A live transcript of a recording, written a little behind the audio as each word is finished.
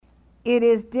It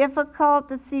is difficult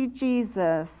to see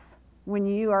Jesus when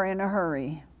you are in a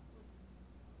hurry.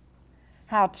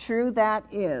 How true that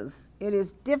is. It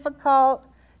is difficult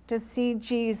to see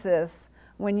Jesus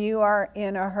when you are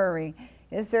in a hurry.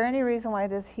 Is there any reason why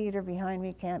this heater behind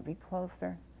me can't be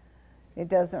closer? It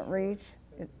doesn't reach?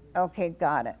 Okay,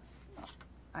 got it.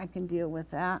 I can deal with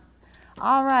that.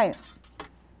 All right.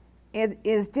 It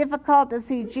is difficult to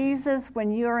see Jesus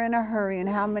when you're in a hurry, and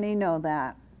how many know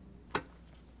that?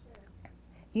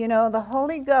 You know, the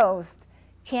Holy Ghost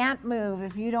can't move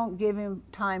if you don't give him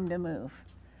time to move.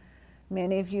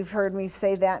 Many of you have heard me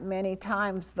say that many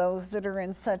times. Those that are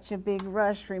in such a big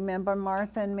rush, remember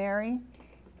Martha and Mary?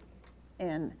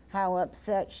 And how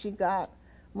upset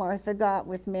Martha got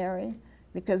with Mary,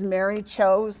 because Mary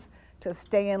chose to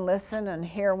stay and listen and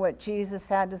hear what Jesus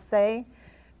had to say.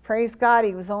 Praise God,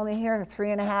 he was only here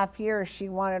 3.5 years. She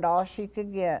wanted all she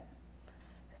could get.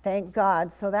 Thank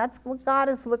God. So that's what God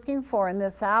is looking for in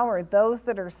this hour, those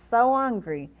that are so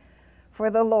hungry for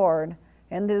the Lord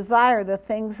and desire the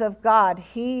things of God.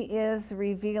 He is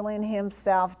revealing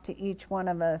himself to each one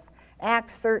of us.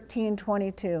 Acts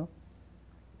 13:22.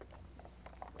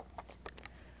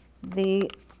 The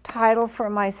title for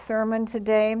my sermon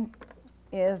today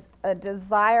is A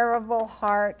Desirable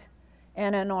Heart,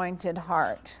 an Anointed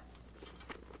Heart.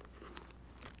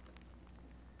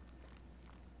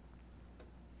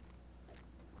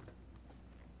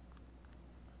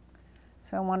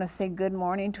 So I want to say good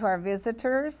morning to our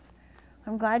visitors.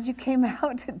 I'm glad you came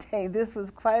out today. This was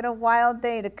quite a wild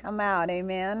day to come out.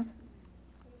 Amen.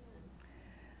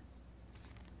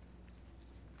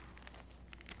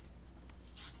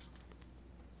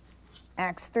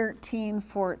 Acts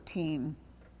 13:14.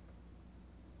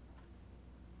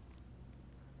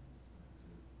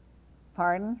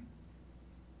 Pardon?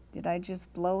 Did I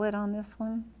just blow it on this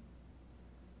one?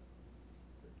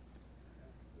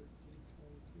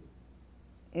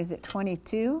 Is it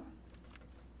 22?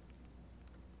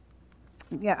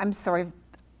 Yeah, I'm sorry,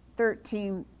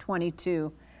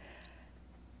 13:22.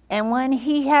 And when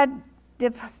he had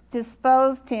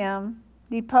deposed him,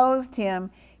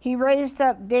 he raised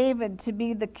up David to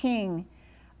be the king.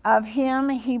 Of him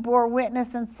he bore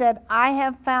witness and said, I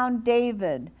have found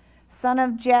David, son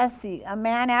of Jesse, a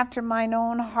man after mine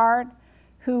own heart,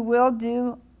 who will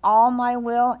do all my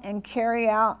will and carry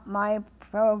out my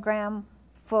program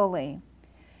fully.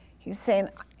 He's saying,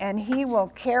 and he will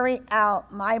carry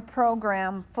out my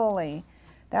program fully.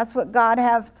 That's what God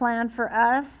has planned for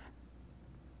us.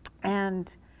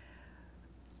 And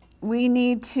we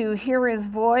need to hear his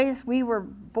voice. We were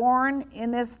born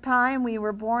in this time. We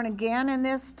were born again in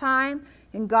this time.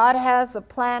 And God has a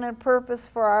plan and purpose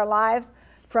for our lives.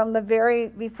 From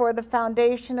before the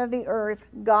foundation of the earth,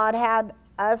 God had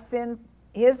us in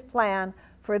his plan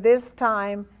for this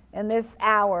time and this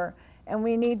hour. And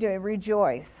we need to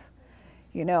rejoice.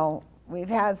 You know, we've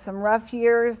had some rough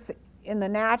years in the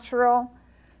natural.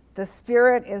 The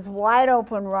Spirit is wide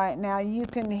open right now. You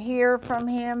can hear from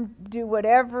him, do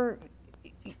whatever.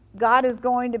 God is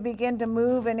going to begin to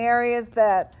move in areas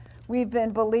that we've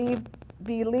been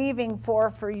believing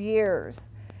for years.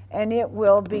 And it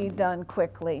will be done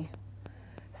quickly.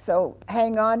 So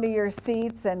hang on to your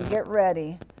seats and get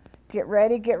ready. Get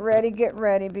ready, get ready, get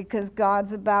ready, because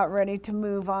God's about ready to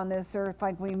move on this earth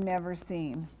like we've never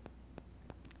seen.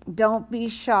 Don't be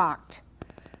shocked.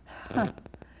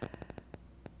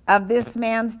 Of this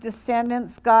man's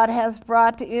descendants, God has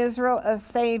brought to Israel a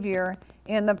Savior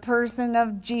in the person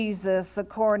of Jesus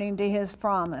according to his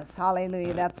promise.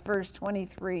 Hallelujah. That's verse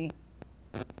 23.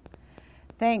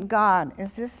 Thank God.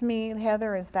 Is this me,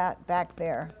 Heather? Is that back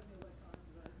there?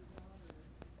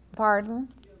 Pardon?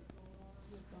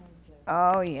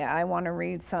 Oh, yeah. I want to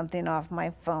read something off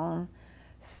my phone,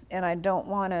 and I don't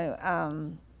want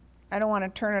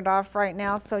to turn it off right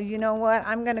now. So you know what?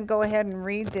 I'm going to go ahead and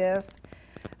read this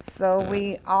so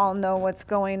we all know what's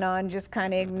going on. Just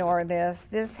kind of ignore this.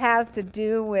 This has to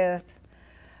do with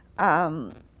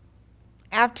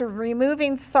after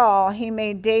removing Saul, he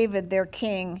made David their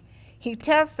king. He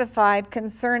testified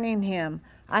concerning him,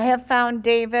 I have found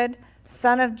David,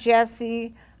 son of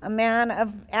Jesse, a man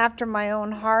after my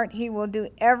own heart. He will do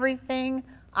everything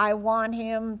I want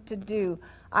him to do.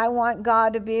 I want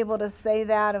God to be able to say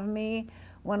that of me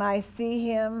when I see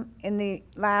him in the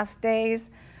last days.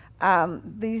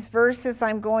 These verses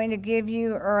I'm going to give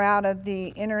you are out of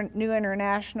the New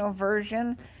International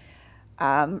Version.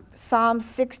 Psalm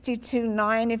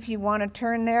 62:9, if you want to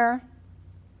turn there.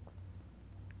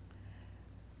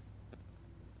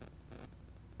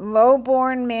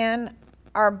 Low-born men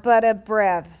are but a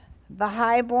breath. The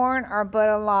high-born are but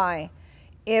a lie.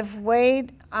 If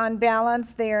weighed on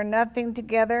balance, they are nothing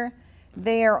together.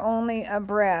 They are only a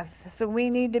breath. So we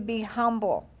need to be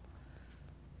humble.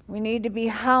 We need to be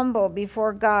humble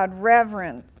before God,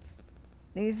 reverence.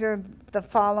 These are the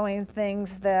following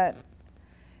things that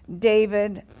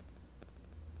David,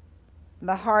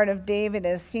 the heart of David,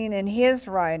 is seen in his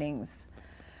writings.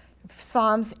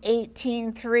 Psalms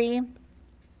 18:3,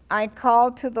 I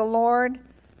called to the Lord,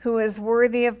 who is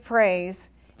worthy of praise,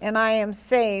 and I am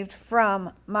saved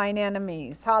from mine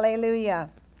enemies. Hallelujah.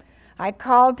 I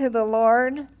called to the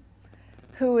Lord,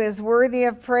 who is worthy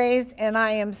of praise, and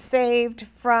I am saved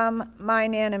from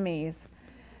mine enemies.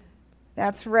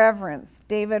 That's reverence.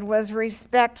 David was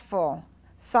respectful.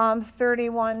 Psalms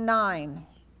 31:9.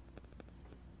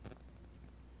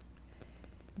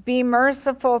 Be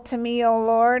merciful to me, O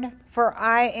Lord, for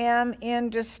I am in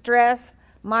distress.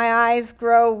 My eyes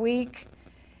grow weak,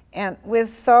 and with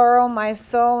sorrow my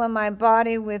soul and my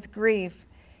body with grief.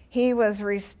 He was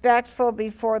respectful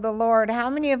before the Lord. How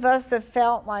many of us have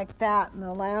felt like that in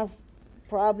the last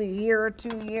probably year or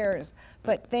 2 years?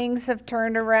 But things have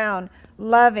turned around.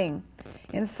 Loving.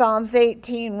 In Psalms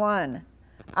 18:1,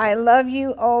 I love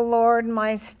you, O Lord,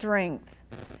 my strength.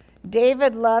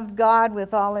 David loved God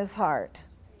with all his heart.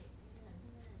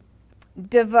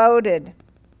 Devoted.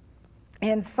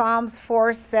 In Psalms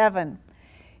 4:7,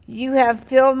 you have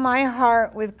filled my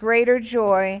heart with greater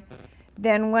joy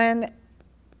than when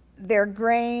their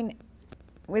grain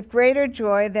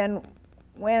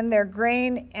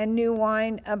and new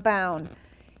wine abound.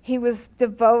 He was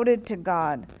devoted to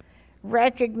God.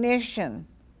 Recognition.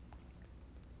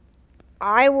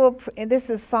 This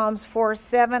is Psalms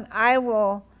 4:7, I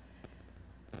will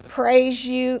praise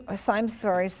you. Psalms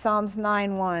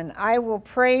 9:1. I will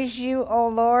praise you, O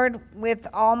Lord, with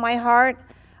all my heart.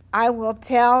 I will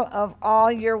tell of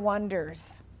all your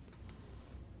wonders.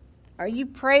 Are you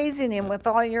praising him with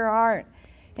all your heart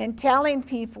and telling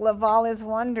people of all his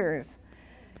wonders?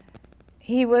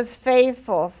 He was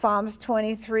faithful. Psalms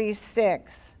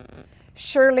 23:6.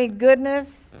 Surely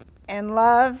goodness and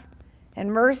love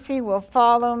and mercy will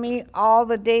follow me all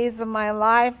the days of my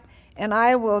life, and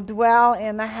I will dwell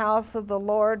in the house of the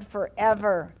Lord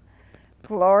forever.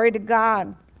 Glory to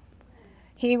God.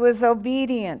 He was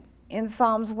obedient. In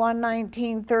Psalms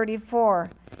 119:34,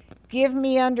 give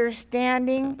me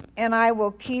understanding, and I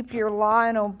will keep your law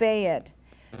and obey it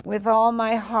with all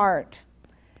my heart.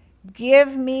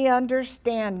 Give me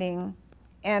understanding,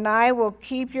 and I will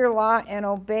keep your law and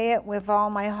obey it with all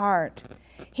my heart.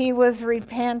 He was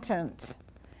repentant.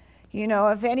 You know,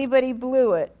 if anybody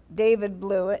blew it, David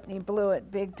blew it, and he blew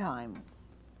it big time.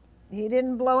 He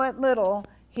didn't blow it little.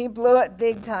 He blew it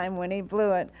big time when he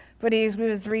blew it. But he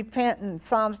was repentant.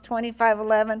 Psalms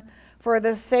 25:11, for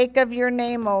the sake of your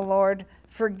name, O Lord,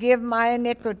 forgive my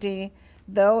iniquity,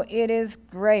 though it is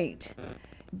great.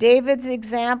 David's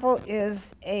example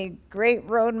is a great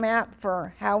roadmap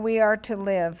for how we are to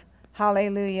live.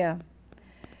 Hallelujah.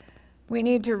 We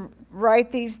need to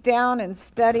write these down and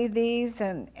study these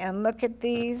and look at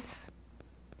these,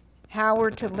 how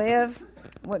we're to live,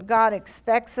 what God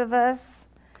expects of us.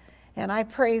 And I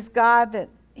praise God that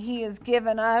he has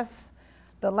given us,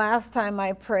 the last time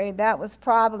I prayed, that was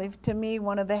probably to me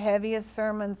one of the heaviest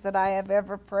sermons that I have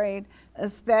ever prayed,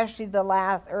 especially the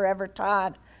last, or ever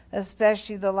taught,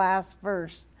 especially the last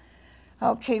verse.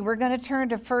 Okay, we're going to turn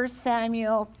to 1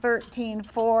 Samuel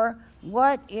 13:4.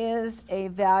 What is a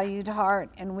valued heart?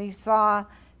 And we saw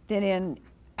that in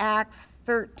Acts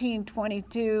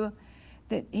 13:22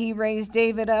 that he raised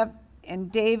David up,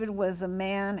 and David was a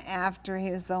man after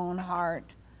his own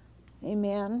heart.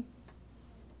 Amen.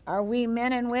 Are we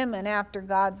men and women after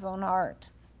God's own heart?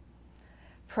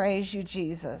 Praise you,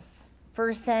 Jesus.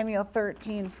 1 Samuel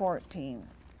 13:14.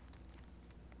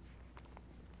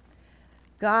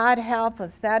 God help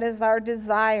us. That is our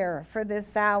desire for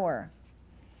this hour.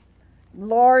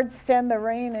 Lord, send the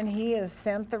rain, and he has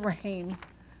sent the rain.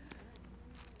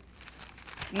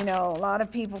 You know, a lot of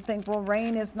people think, well,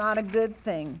 rain is not a good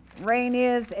thing. Rain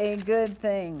is a good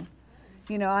thing.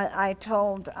 You know, I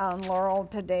told Laurel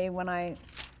today when I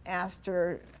asked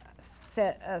her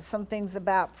some things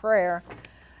about prayer,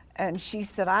 and she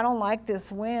said, I don't like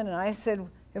this wind. And I said,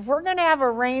 if we're going to have a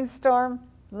rainstorm,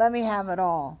 let me have it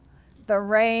all. The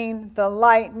rain, the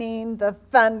lightning, the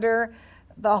thunder,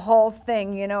 the whole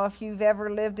thing. You know, if you've ever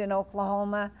lived in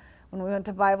Oklahoma, when we went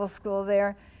to Bible school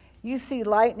there, you see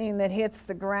lightning that hits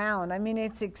the ground. I mean,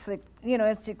 it's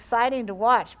exciting to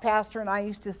watch. Pastor and I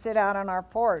used to sit out on our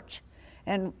porch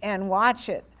and watch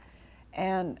it.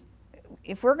 And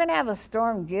if we're going to have a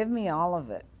storm, give me all of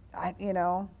it.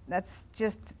 That's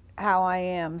just how I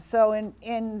am. So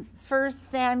in 1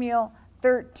 Samuel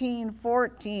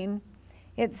 13:14,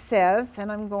 it says,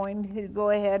 and I'm going to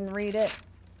go ahead and read it.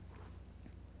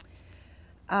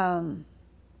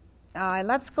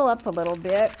 Let's go up a little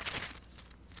bit.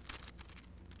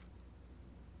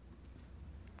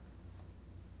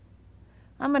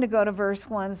 I'm going to go to verse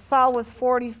 1. Saul was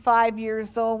 45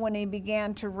 years old when he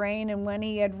began to reign, and when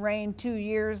he had reigned 2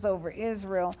 years over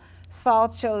Israel, Saul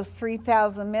chose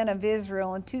 3,000 men of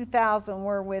Israel, and 2,000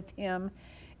 were with him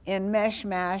in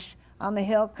Meshmash on the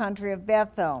hill country of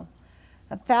Bethel.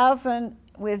 1,000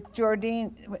 with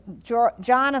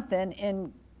Jonathan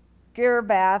in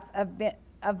Girbath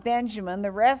of Benjamin.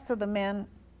 The rest of the men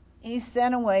he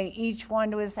sent away, each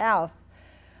one to his house.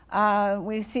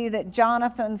 We see that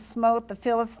Jonathan smote the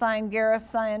Philistine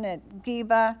garrison at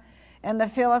Geba, and the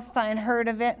Philistine heard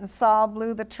of it, and Saul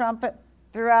blew the trumpet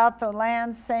throughout the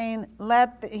land, saying,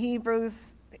 "Let the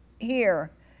Hebrews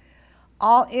hear."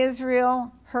 All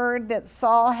Israel heard that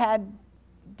Saul had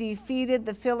defeated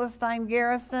the Philistine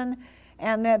garrison,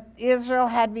 and that Israel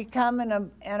had become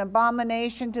an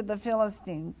abomination to the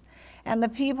Philistines. And the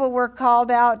people were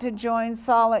called out to join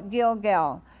Saul at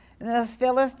Gilgal. And the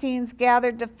Philistines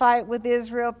gathered to fight with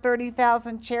Israel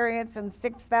 30,000 chariots and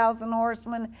 6,000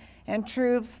 horsemen and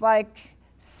troops like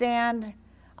sand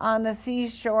on the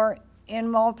seashore in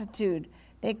multitude.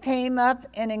 They came up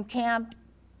and encamped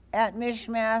at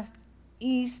Mishmash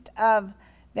east of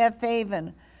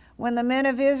Bethaven. When the men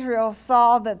of Israel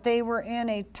saw that they were in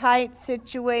a tight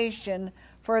situation,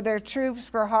 for their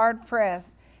troops were hard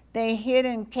pressed, they hid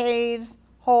in caves,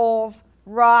 holes,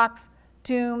 rocks,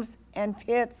 tombs, and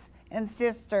pits and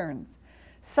cisterns.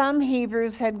 Some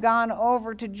Hebrews had gone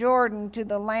over to Jordan to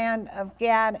the land of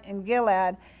Gad and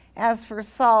Gilead. As for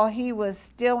Saul, he was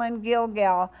still in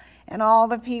Gilgal, and all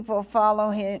the people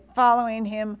following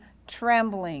him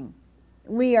trembling.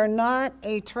 We are not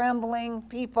a trembling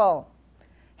people.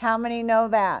 How many know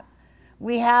that?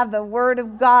 We have the Word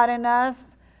of God in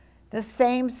us. The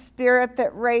same Spirit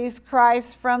that raised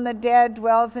Christ from the dead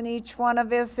dwells in each one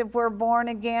of us if we're born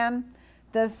again.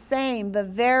 The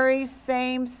very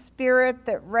same Spirit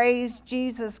that raised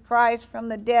Jesus Christ from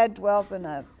the dead dwells in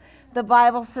us. The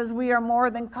Bible says we are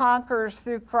more than conquerors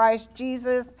through Christ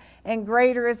Jesus, and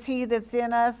greater is He that's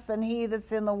in us than he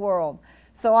that's in the world.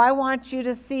 So I want you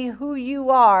to see who you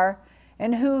are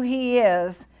and who He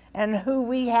is and who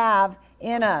we have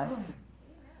in us.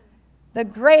 The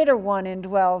greater one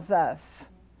indwells us.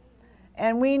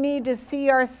 And we need to see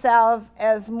ourselves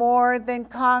as more than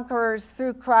conquerors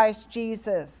through Christ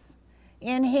Jesus.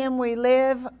 In Him we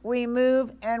live, we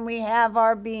move, and we have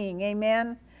our being.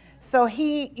 Amen? So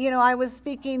I was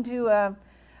speaking to a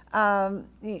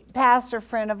pastor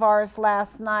friend of ours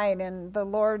last night, and the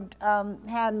Lord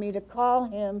had me to call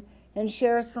him and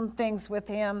share some things with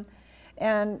him.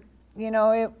 And,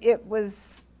 it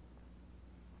was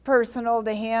personal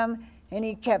to him. And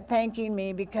he kept thanking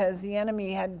me because the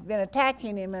enemy had been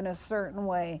attacking him in a certain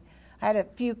way. I had a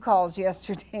few calls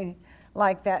yesterday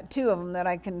like that, 2 of them that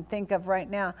I can think of right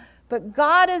now. But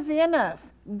God is in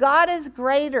us. God is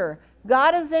greater.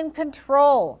 God is in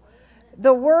control.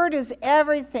 The Word is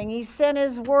everything. He sent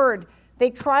His Word.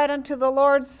 They cried unto the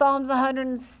Lord, Psalms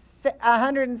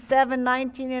 107,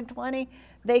 19 and 20.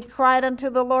 They cried unto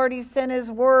the Lord. He sent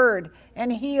His Word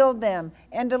and healed them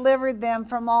and delivered them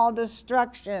from all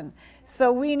destruction.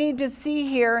 So we need to see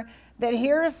here that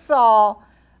here's Saul,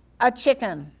 a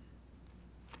chicken.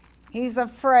 He's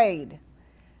afraid.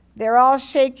 They're all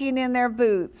shaking in their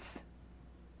boots.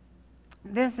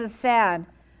 This is sad.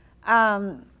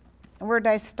 Where'd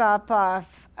I stop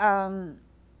off?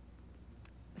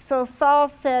 So Saul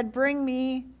said, "Bring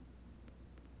me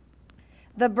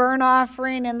the burnt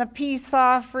offering and the peace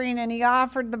offering," and he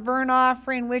offered the burnt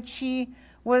offering, which he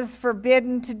was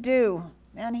forbidden to do.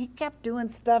 And he kept doing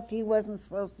stuff he wasn't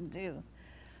supposed to do.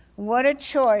 What a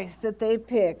choice that they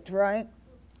picked, right?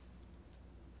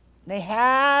 They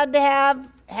had to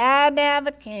have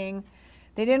a king.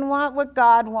 They didn't want what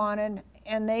God wanted,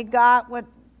 and they got what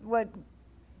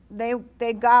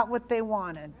they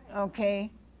wanted.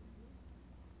 Okay.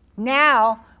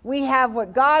 Now we have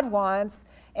what God wants,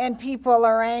 and people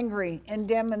are angry and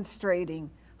demonstrating.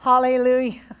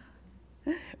 Hallelujah.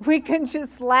 We can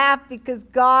just laugh because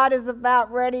God is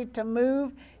about ready to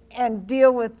move and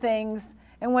deal with things.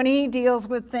 And when He deals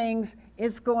with things,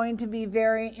 it's going to be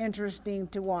very interesting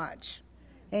to watch.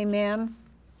 Amen.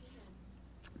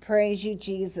 Praise you,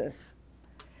 Jesus.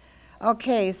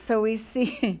 Okay, so we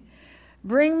see,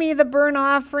 bring me the burnt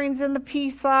offerings and the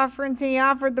peace offerings. He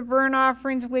offered the burnt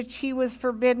offerings which he was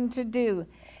forbidden to do.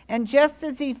 And just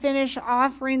as he finished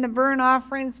offering the burnt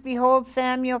offerings, behold,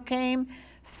 Samuel came.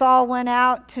 Saul went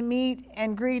out to meet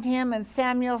and greet him, and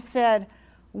Samuel said,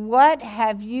 "What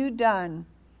have you done?"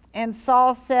 And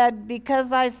Saul said,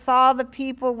 because I saw the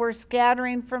people were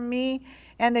scattering from me,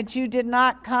 and that you did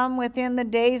not come within the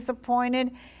days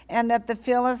appointed, and that the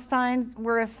Philistines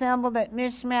were assembled at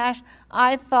Michmash,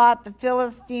 I thought the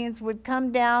Philistines would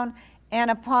come down and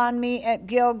upon me at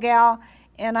Gilgal,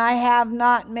 and I have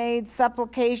not made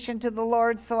supplication to the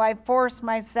Lord, so I forced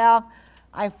myself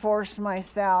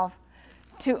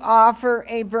to offer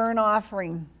a burnt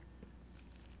offering.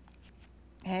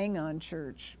 Hang on,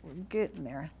 church. We're getting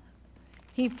there.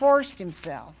 He forced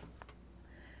himself.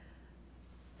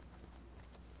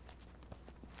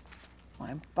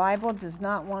 My Bible does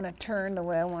not want to turn the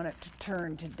way I want it to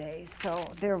turn today,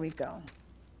 so there we go.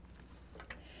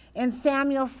 And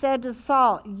Samuel said to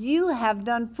Saul, you have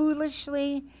done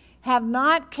foolishly, have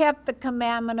not kept the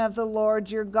commandment of the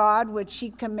Lord your God, which he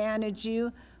commanded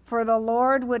you, for the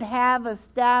Lord would have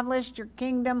established your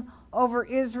kingdom over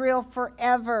Israel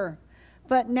forever.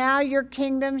 But now your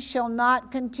kingdom shall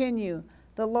not continue.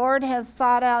 The Lord has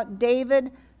sought out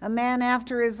David, a man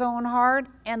after his own heart,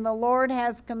 and the Lord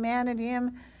has commanded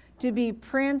him to be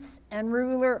prince and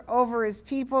ruler over his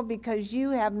people, because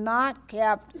you have not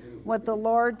kept what the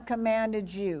Lord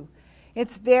commanded you.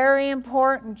 It's very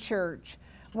important, church,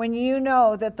 when you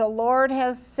know that the Lord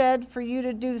has said for you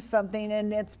to do something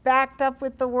and it's backed up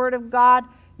with the Word of God,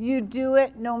 you do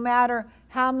it no matter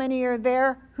how many are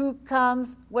there, who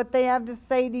comes, what they have to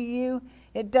say to you.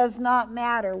 It does not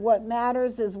matter. What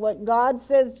matters is what God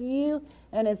says to you,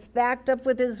 and it's backed up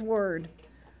with his Word.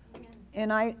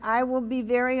 And I will be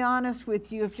very honest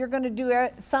with you. If you're going to do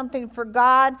something for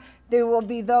God, there will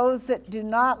be those that do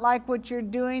not like what you're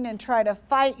doing and try to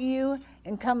fight you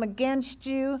and come against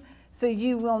you, so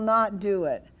you will not do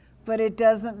it. But it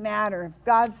doesn't matter. If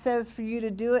God says for you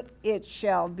to do it, it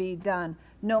shall be done,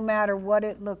 no matter what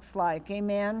it looks like.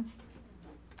 Amen?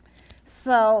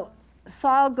 So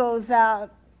Saul goes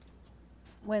out.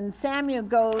 When Samuel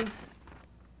goes,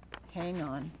 hang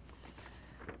on,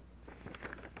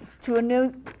 to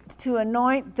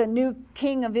anoint the new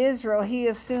king of Israel, he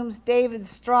assumes David's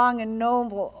strong and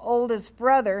noble oldest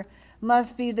brother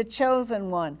must be the chosen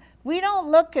one. We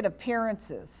don't look at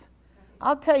appearances.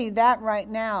 I'll tell you that right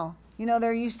now. You know,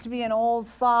 there used to be an old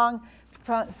song.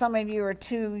 Some of you are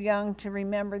too young to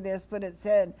remember this, but it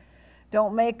said,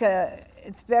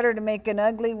 it's better to make an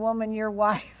ugly woman your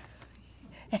wife,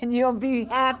 and you'll be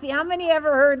happy. How many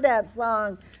ever heard that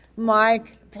song?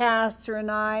 Mike, Pastor,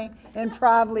 and I, and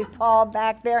probably Paul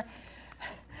back there.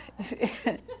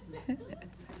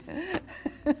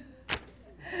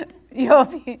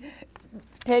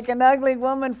 Take an ugly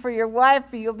woman for your wife,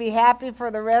 and you'll be happy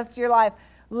for the rest of your life.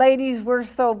 Ladies, we're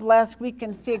so blessed we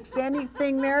can fix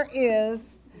anything there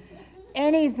is.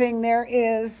 Anything there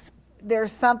is,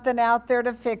 there's something out there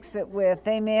to fix it with.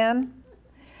 Amen?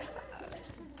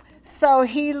 So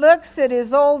he looks at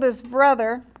his oldest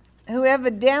brother, who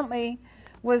evidently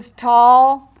was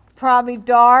tall, probably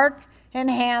dark and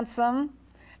handsome,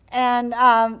 and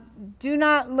do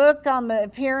not look on the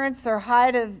appearance or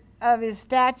height of his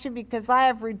stature, because I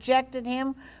have rejected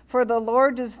him. For the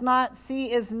Lord does not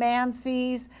see as man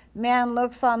sees. Man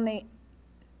looks on the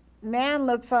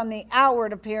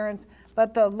outward appearance,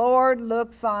 but the Lord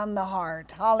looks on the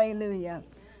heart. Hallelujah.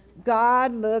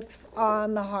 God looks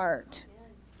on the heart.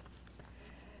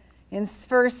 In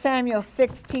 1 Samuel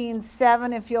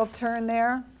 16:7, if you'll turn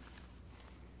there.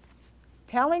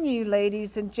 Telling you,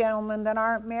 ladies and gentlemen that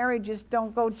aren't married, just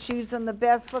don't go choosing the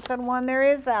best looking one there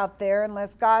is out there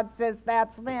unless God says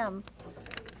that's them.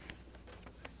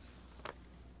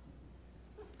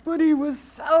 But he was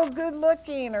so good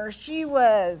looking, or she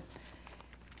was.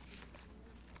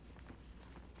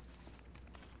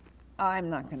 I'm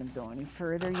not going to go any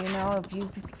further. You know,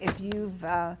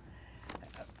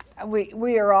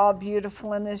 we are all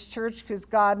beautiful in this church because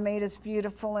God made us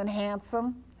beautiful and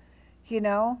handsome, you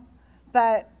know.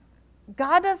 But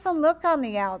God doesn't look on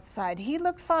the outside. He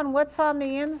looks on what's on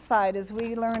the inside, as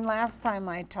we learned last time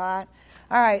I taught.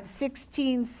 All right,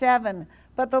 16:7.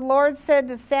 But the Lord said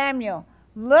to Samuel,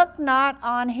 look not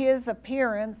on his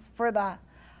appearance, for the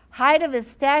height of his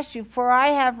stature, for I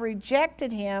have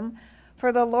rejected him.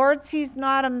 For the Lord sees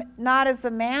not as a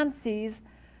man sees,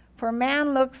 for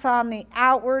man looks on the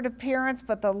outward appearance,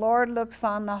 but the Lord looks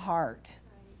on the heart.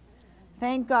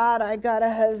 Thank God I got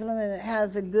a husband that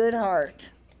has a good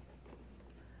heart.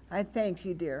 I thank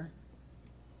you, dear.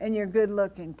 And you're good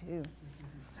looking too.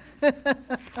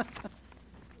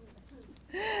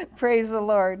 Praise the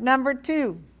Lord. Number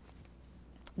 2.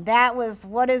 That was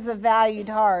what is a valued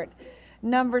heart.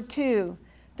 Number 2,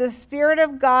 the Spirit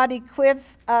of God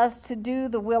equips us to do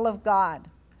the will of God.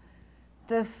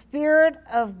 The Spirit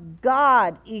of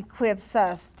God equips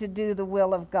us to do the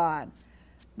will of God.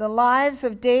 The lives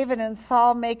of David and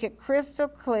Saul make it crystal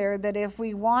clear that if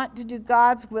we want to do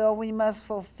God's will, we must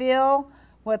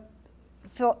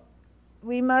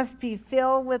we must be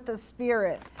filled with the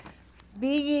Spirit.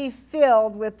 Be ye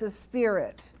filled with the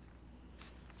Spirit.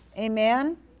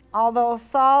 Amen? Although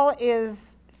Saul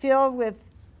is filled with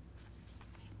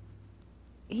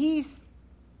his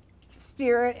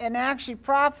spirit and actually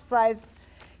prophesies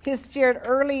his spirit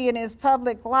early in his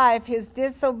public life, his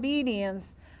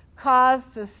disobedience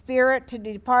caused the Spirit to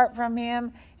depart from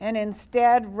him and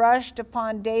instead rushed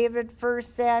upon David, 1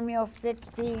 Samuel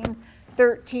 16,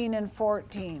 13, and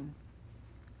 14.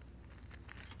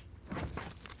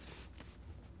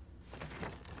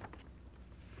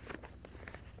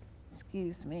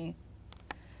 Excuse me.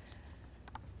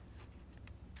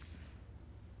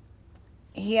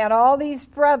 He had all these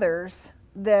brothers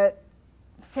that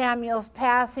Samuel's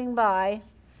passing by.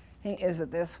 Is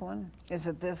it this one? Is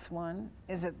it this one?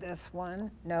 Is it this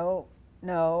one? No,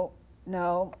 no,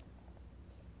 no.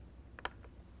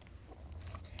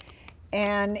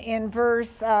 And in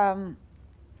verse,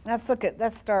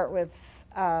 let's start with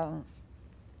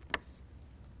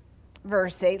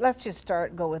verse 8. Let's just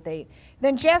go with 8.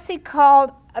 Then Jesse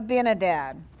called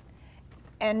Abinadab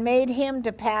and made him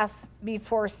to pass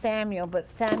before Samuel. But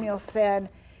Samuel said,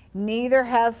 neither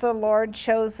has the Lord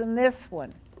chosen this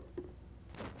one.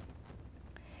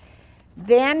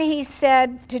 Then he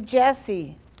said to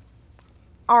Jesse,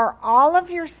 are all of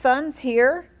your sons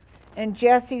here? And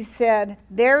Jesse said,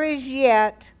 there is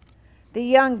yet the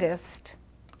youngest.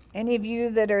 Any of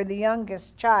you that are the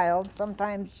youngest child,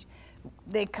 sometimes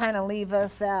they kind of leave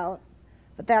us out.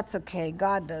 But that's okay.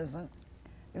 God doesn't.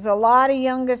 There's a lot of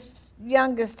youngest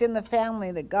in the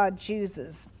family that God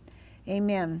chooses.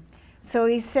 Amen. So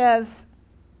he says,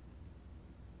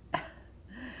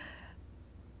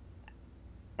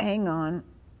 hang on.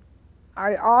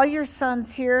 Are all your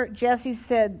sons here? Jesse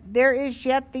said, there is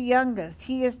yet the youngest.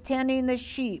 He is tending the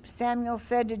sheep. Samuel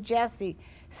said to Jesse,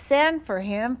 send for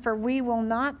him, for we will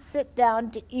not sit down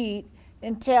to eat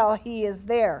until he is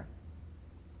there.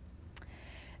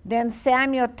 Then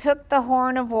Samuel took the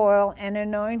horn of oil and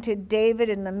anointed David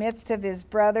in the midst of his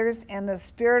brothers, and the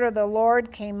Spirit of the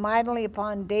Lord came mightily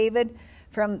upon David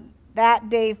from that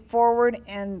day forward,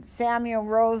 and Samuel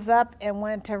rose up and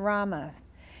went to Ramah.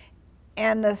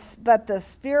 But the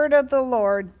Spirit of the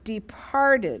Lord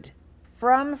departed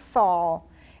from Saul,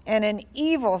 and an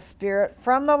evil spirit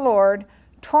from the Lord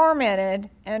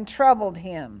tormented and troubled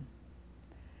him.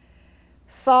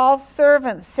 Saul's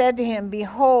servants said to him,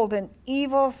 behold, an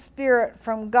evil spirit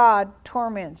from God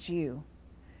torments you.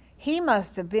 He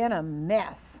must have been a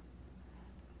mess.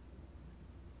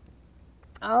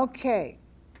 Okay.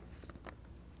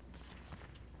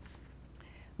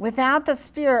 Without the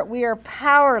Spirit, we are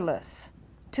powerless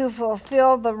to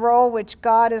fulfill the role which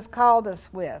God has called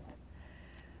us with.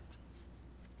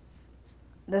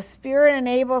 The Spirit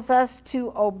enables us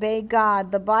to obey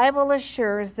God. The Bible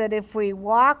assures that if we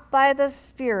walk by the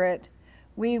Spirit,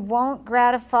 we won't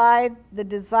gratify the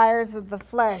desires of the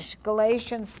flesh.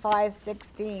 Galatians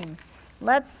 5:16.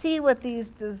 Let's see what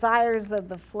these desires of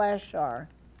the flesh are.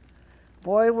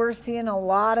 Boy, we're seeing a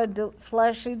lot of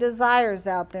fleshly desires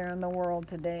out there in the world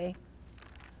today.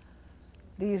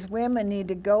 These women need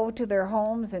to go to their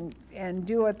homes and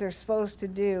do what they're supposed to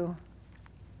do.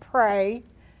 Pray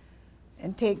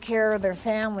and take care of their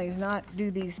families, not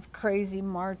do these crazy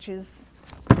marches.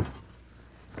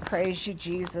 Praise you,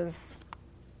 Jesus.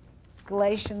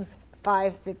 Galatians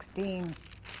 5:16.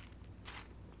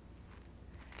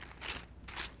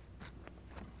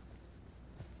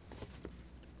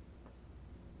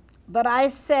 But I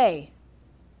say,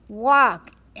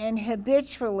 walk and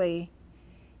habitually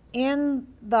in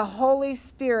the Holy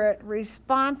Spirit,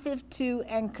 responsive to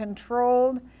and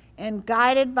controlled and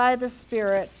guided by the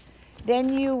Spirit,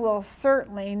 then you will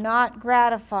certainly not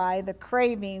gratify the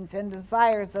cravings and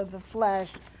desires of the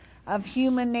flesh, of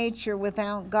human nature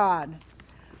without God.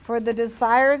 For the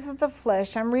desires of the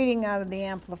flesh, I'm reading out of the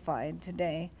Amplified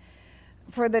today,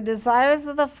 for the desires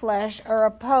of the flesh are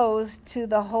opposed to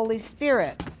the Holy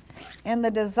Spirit, and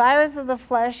the desires of the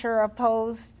flesh are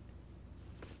opposed,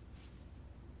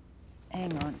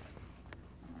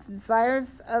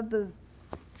 desires of the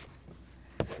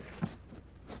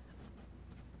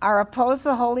are opposed to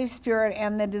the Holy Spirit,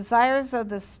 and the desires of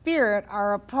the Spirit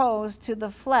are opposed to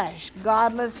the flesh,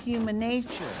 godless human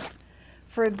nature.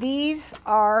 For these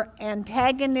are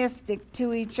antagonistic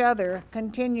to each other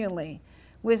continually,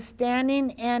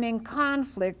 withstanding and in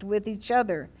conflict with each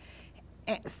other,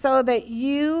 so that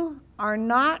you are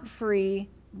not free,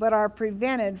 but are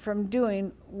prevented from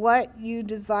doing what you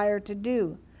desire to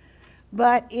do.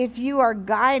 But if you are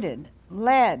guided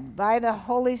led by the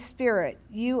Holy Spirit,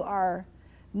 you are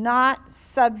not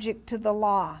subject to the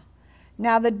law.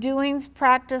 Now the doings,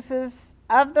 practices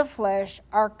of the flesh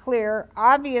are clear.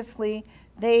 Obviously,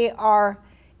 they are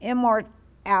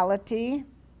immorality,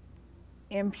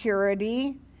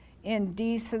 impurity,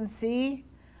 indecency,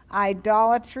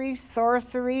 idolatry,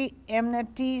 sorcery,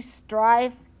 enmity,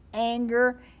 strife,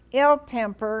 anger, ill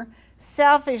temper,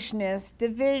 selfishness,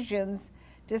 divisions,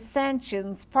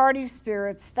 dissensions, party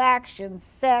spirits, factions,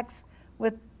 sects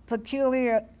with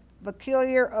peculiar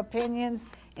opinions,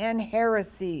 and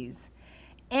heresies,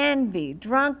 envy,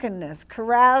 drunkenness,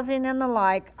 carousing, and the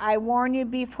like. I warn you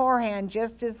beforehand,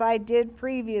 just as I did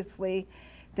previously,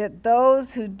 that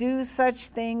those who do such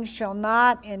things shall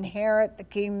not inherit the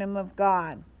kingdom of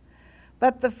God.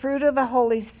 But the fruit of the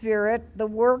Holy Spirit, the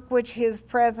work which his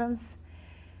presence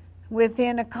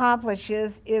within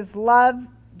accomplishes, is love,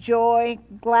 joy,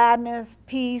 gladness,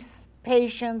 peace,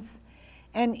 patience,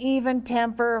 and even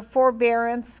temper,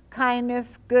 forbearance,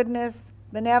 kindness, goodness,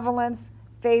 benevolence,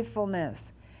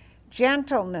 faithfulness,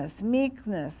 gentleness,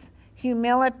 meekness,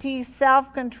 humility,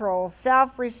 self-control,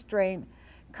 self-restraint,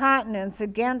 continence.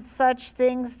 Against such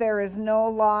things there is no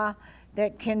law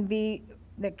that can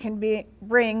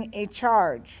bring a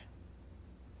charge.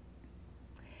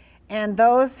 And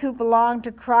those who belong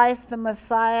to Christ the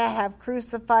Messiah have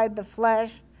crucified the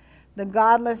flesh, the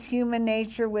godless human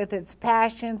nature with its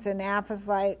passions and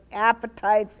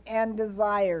appetites and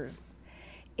desires.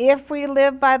 If we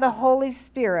live by the Holy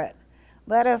Spirit,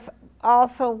 let us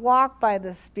also walk by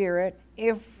the Spirit.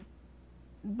 If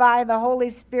by the Holy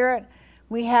Spirit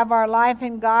we have our life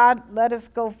in God, let us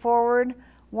go forward,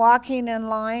 walking in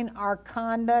line, our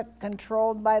conduct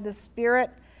controlled by the Spirit.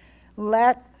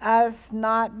 Let us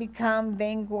not become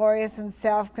vainglorious and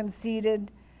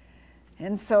self-conceited.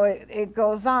 And so it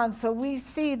goes on. So we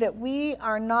see that we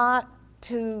are not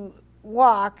to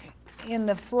walk in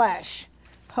the flesh,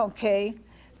 okay?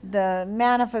 The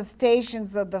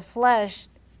manifestations of the flesh,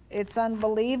 it's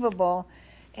unbelievable.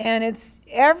 And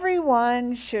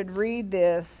everyone should read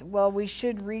this. Well, we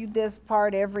should read this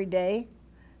part every day.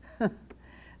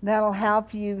 That'll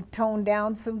help you tone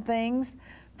down some things,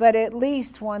 but at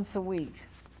least once a week.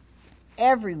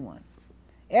 Everyone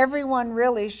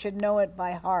really should know it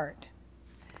by heart.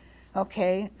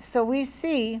 Okay, so we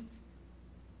see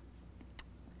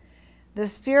the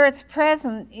Spirit's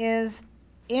presence is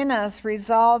in us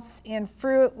results in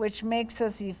fruit which makes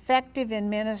us effective in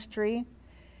ministry,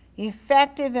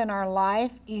 effective in our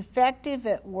life, effective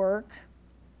at work.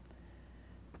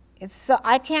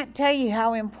 I can't tell you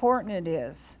how important it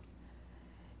is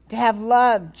to have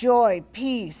love, joy,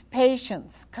 peace,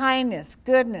 patience, kindness,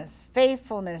 goodness,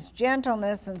 faithfulness,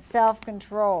 gentleness, and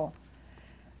self-control.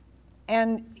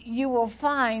 And you will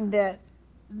find that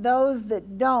those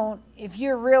that don't, if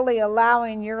you're really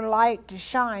allowing your light to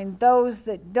shine, those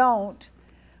that don't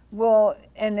will,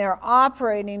 and they're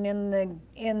operating in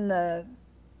the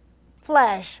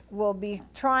flesh, will be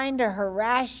trying to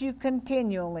harass you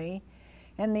continually.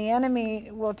 And the enemy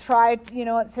will try,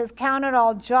 it says, count it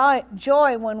all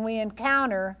joy when we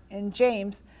encounter, in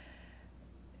James,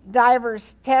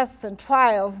 divers tests and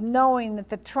trials, knowing that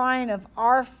the trying of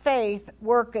our faith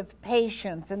worketh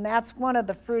patience. And that's one of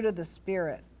the fruit of the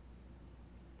Spirit.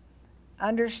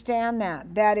 Understand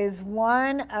that. That is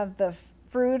one of the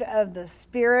fruit of the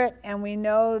Spirit. And we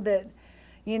know that,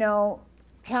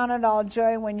 count it all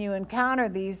joy when you encounter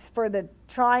these for the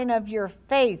trying of your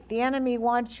faith. The enemy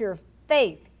wants your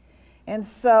faith. And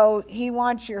so he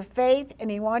wants your faith,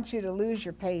 and he wants you to lose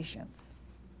your patience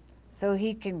so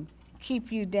he can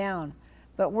keep you down.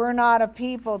 But we're not a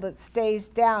people that stays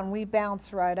down. We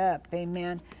bounce right up.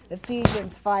 Amen.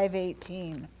 Ephesians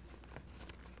 5:18.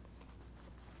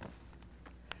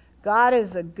 God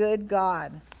is a good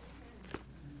God.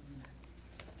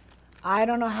 I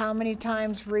don't know how many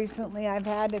times recently I've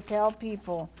had to tell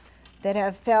people that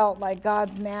have felt like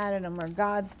God's mad at them or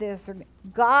God's this.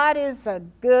 God is a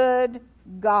good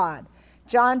God.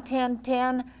 John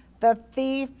 10:10, the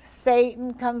thief,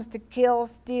 Satan, comes to kill,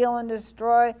 steal, and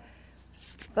destroy.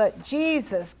 But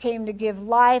Jesus came to give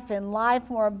life and life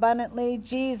more abundantly.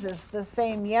 Jesus, the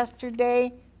same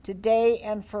yesterday, today,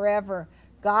 and forever.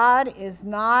 God is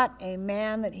not a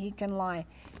man that he can lie.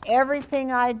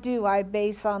 Everything I do, I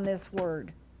base on this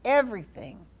word.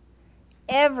 Everything.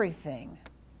 Everything.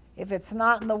 If it's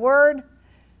not in the Word,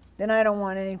 then I don't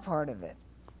want any part of it.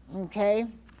 Okay?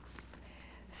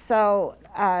 So,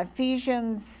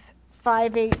 Ephesians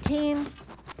 5:18.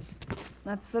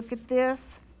 Let's look at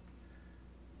this.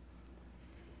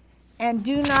 And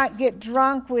do not get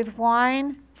drunk with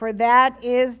wine, for that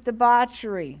is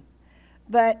debauchery,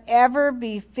 but ever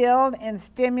be filled and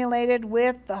stimulated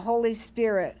with the Holy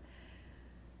Spirit.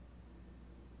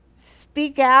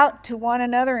 Speak out to one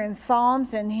another in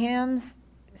psalms and hymns.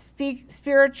 Speak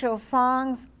spiritual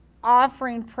songs,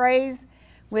 offering praise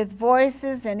with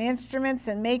voices and instruments,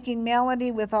 and making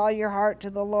melody with all your heart to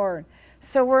the Lord.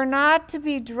 So we're not to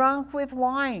be drunk with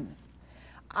wine.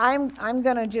 I'm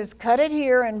going to just cut it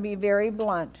here and be very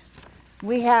blunt.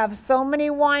 We have so many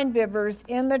wine bibbers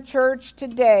in the church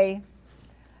today.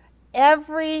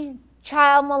 Every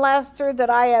child molester that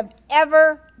I have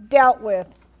ever dealt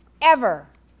with, ever,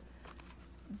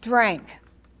 drank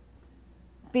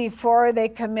before they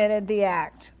committed the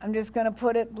act. I'm just going to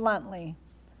put it bluntly.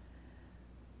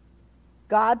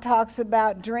 God talks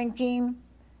about drinking.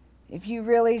 If you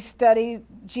really study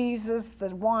Jesus,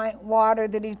 the water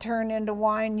that he turned into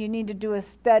wine, you need to do a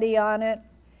study on it.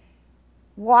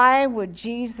 Why would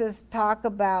Jesus talk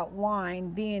about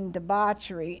wine being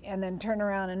debauchery and then turn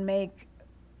around and make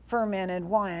fermented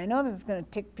wine? I know this is going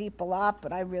to tick people off,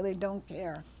 but I really don't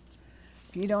care.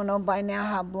 If you don't know by now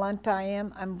how blunt I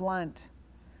am, I'm blunt.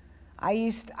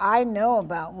 I know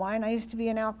about wine. I used to be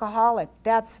an alcoholic.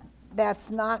 That's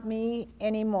not me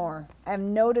anymore. I have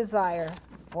no desire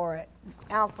for it.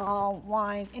 Alcohol,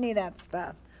 wine, any of that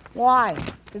stuff. Why?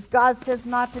 Because God says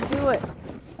not to do it.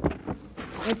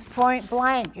 It's point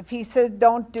blank. If he says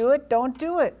don't do it, don't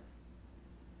do it.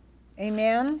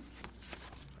 Amen?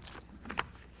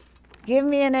 Give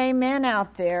me an amen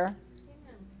out there.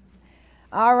 Amen.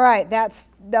 All right, that's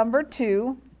number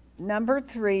 2. Number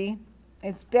 3,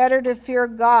 it's better to fear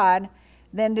God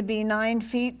than to be 9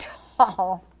 feet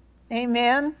tall.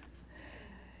 Amen?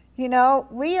 You know,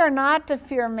 we are not to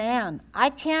fear man.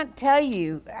 I can't tell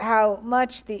you how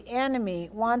much the enemy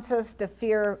wants us to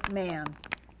fear man.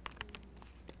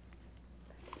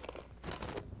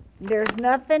 There's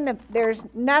nothing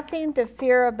to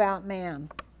fear about man.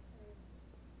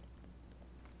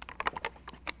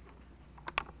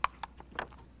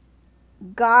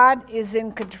 God is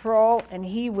in control and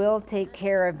he will take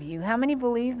care of you. How many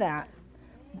believe that?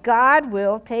 God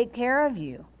will take care of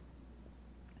you.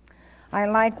 I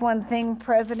like one thing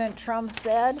President Trump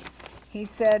said. He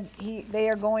said they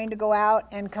are going to go out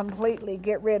and completely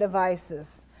get rid of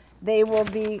ISIS. They will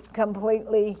be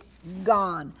completely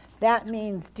gone. That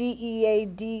means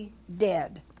D-E-A-D,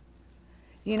 dead.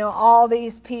 You know, all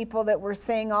these people that were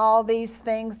saying all these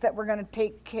things that were going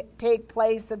to take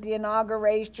place at the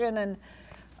inauguration, and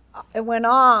it went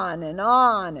on and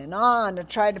on and on to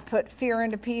try to put fear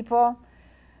into people.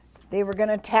 They were going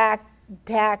to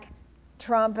attack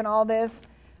Trump and all this.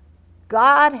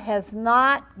 God has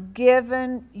not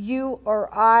given you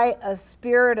or I a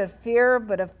spirit of fear,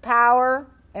 but of power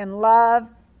and love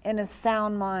and a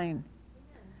sound mind.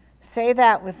 Say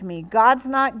that with me. God's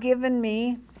not given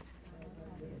me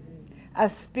a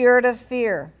spirit of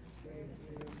fear,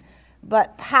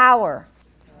 but power,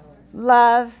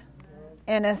 love,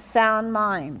 and a sound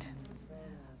mind.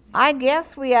 I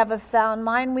guess we have a sound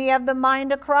mind. We have the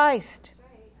mind of Christ.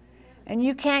 And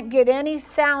you can't get any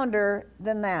sounder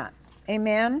than that.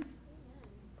 Amen?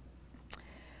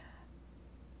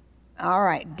 All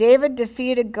right. David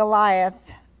defeated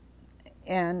Goliath.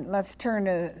 And let's turn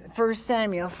to 1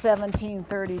 Samuel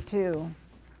 17:32.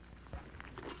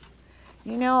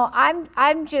 You know,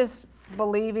 I'm just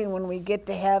believing when we get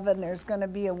to heaven, there's going to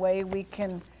be a way we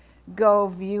can go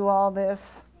view all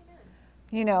this.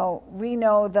 You know, we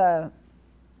know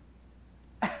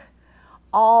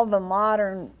all the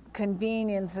modern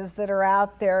conveniences that are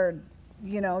out there.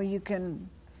 You know, you can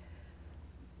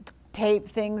tape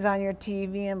things on your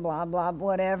TV and blah, blah,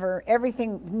 whatever.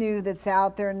 Everything new that's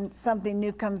out there, and something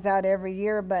new comes out every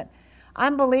year. But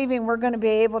I'm believing we're going to be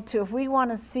able to, if we want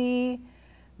to see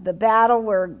the battle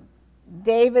where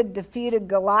David defeated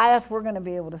Goliath, we're going to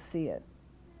be able to see it.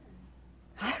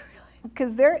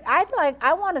 Because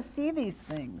I want to see these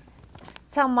things.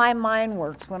 That's how my mind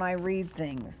works when I read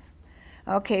things.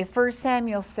 Okay, 1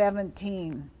 Samuel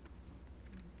 17.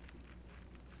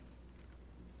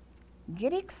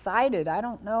 Get excited. I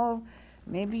don't know.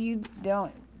 Maybe you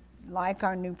don't like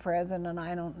our new president.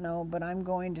 I don't know. But I'm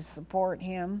going to support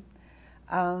him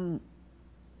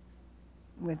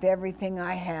with everything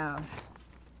I have.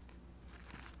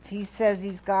 If he says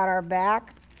he's got our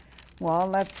back, well,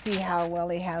 let's see how well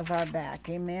he has our back.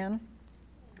 Amen?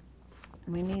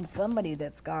 We need somebody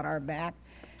that's got our back.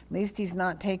 At least he's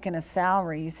not taking a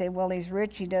salary. You say, well, he's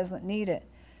rich. He doesn't need it.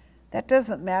 That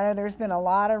doesn't matter. There's been a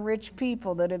lot of rich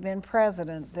people that have been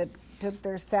president that took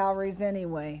their salaries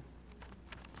anyway.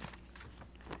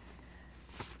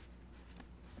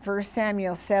 1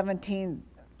 Samuel 17,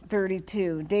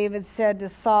 32. David said to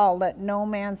Saul, "Let no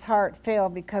man's heart fail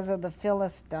because of the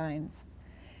Philistines."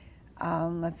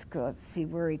 Let's go. Let's see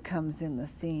where he comes in the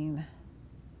scene.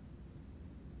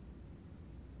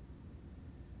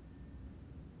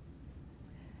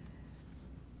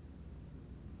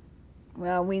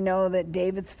 Well, we know that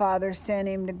David's father sent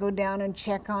him to go down and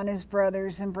check on his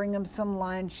brothers and bring him some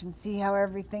lunch and see how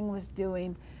everything was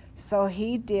doing. So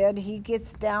he did. He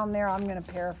gets down there. I'm going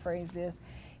to paraphrase this.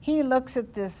 He looks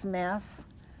at this mess.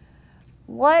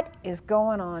 What is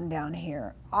going on down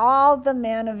here? All the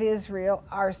men of Israel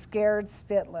are scared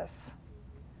spitless.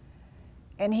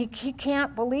 And he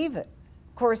can't believe it.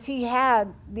 Of course, he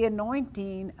had the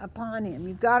anointing upon him.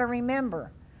 You've got to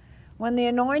remember, when the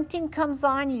anointing comes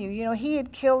on you, you know, he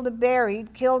had killed a bear,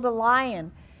 he'd killed a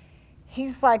lion.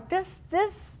 He's like,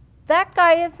 that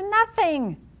guy is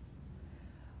nothing.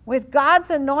 With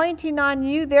God's anointing on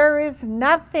you, there is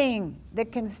nothing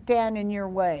that can stand in your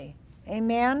way.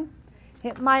 Amen?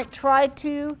 It might try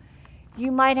to.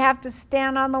 You might have to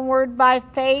stand on the word by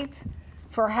faith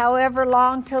for however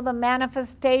long till the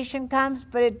manifestation comes,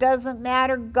 but it doesn't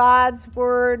matter. God's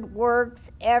word works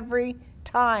every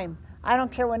time. I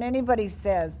don't care what anybody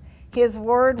says. His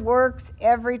word works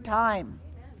every time.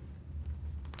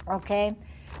 Okay?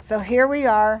 So here we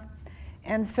are.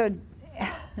 And so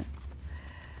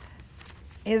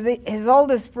his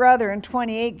oldest brother in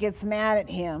 28 gets mad at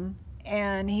him.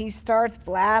 And he starts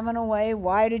blabbing away.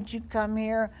 "Why did you come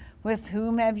here? With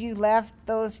whom have you left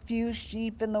those few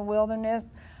sheep in the wilderness?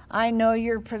 I know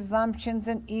your presumptions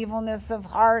and evilness of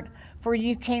heart, for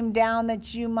you came down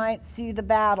that you might see the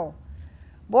battle."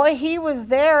 Boy, he was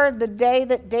there the day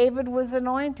that David was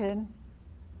anointed.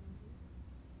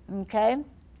 Okay?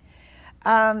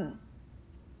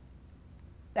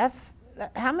 That's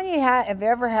how many have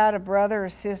ever had a brother or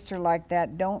sister like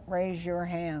that? Don't raise your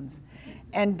hands.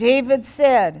 And David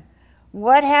said,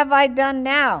 "What have I done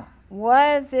now?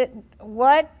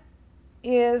 What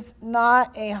is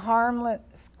not a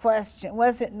harmless question?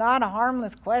 Was it not a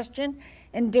harmless question?"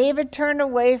 And David turned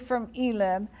away from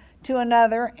Eliab to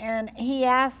another, and he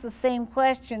asked the same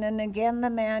question, and again the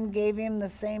man gave him the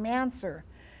same answer.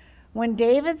 When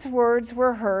David's words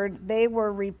were heard, they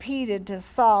were repeated to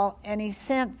Saul, and he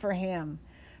sent for him.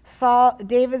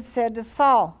 David said to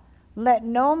Saul, "Let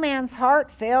no man's heart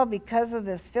fail because of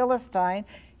this Philistine.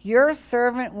 Your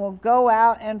servant will go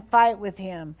out and fight with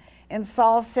him." And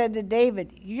Saul said to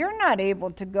David, "You're not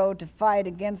able to go to fight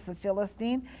against the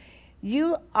Philistine.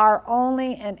 You are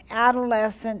only an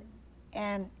adolescent,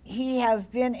 and he has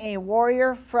been a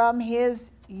warrior from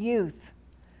his youth."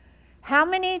 How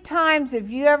many times have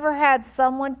you ever had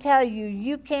someone tell you,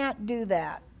 you can't do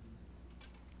that?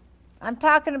 I'm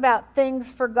talking about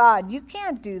things for God. You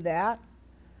can't do that.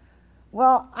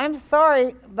 Well, I'm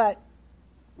sorry, but,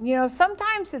 you know,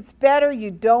 sometimes it's better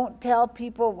you don't tell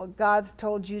people what God's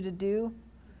told you to do.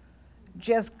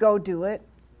 Just go do it.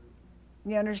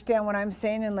 You understand what I'm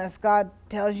saying? Unless God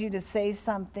tells you to say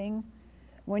something.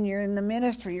 When you're in the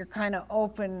ministry, you're kind of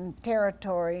open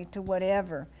territory to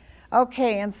whatever.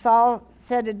 Okay, and Saul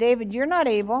said to David, "You're not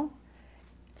able."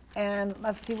 And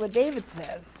let's see what David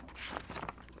says.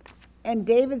 And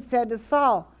David said to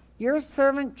Saul, "Your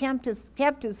servant kept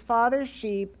his father's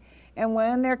sheep, and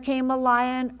when there came a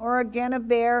lion or again a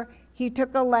bear, he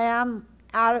took a lamb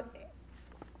out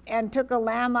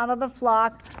of the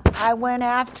flock. I went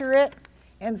after it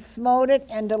and smote it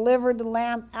and delivered the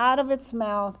lamb out of its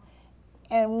mouth.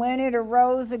 And when it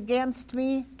arose against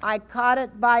me, I caught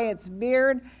it by its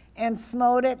beard and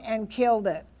smote it and killed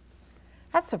it."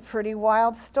 That's a pretty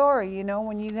wild story, you know,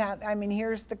 when you have,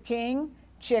 here's the king,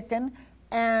 chicken,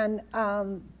 and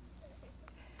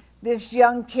this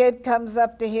young kid comes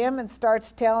up to him and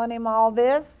starts telling him all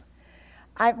this.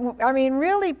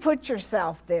 Really put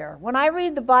yourself there. When I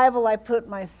read the Bible, I put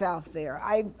myself there.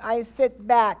 I sit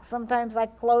back. Sometimes I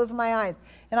close my eyes,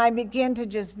 and I begin to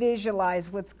just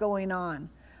visualize what's going on.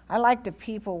 I like to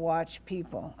people watch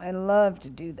people. I love to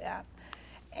do that.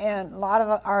 And a lot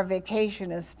of our vacation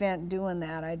is spent doing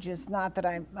that. Not that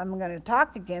I'm going to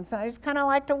talk against them. I just kind of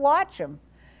like to watch them.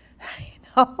 You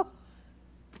know?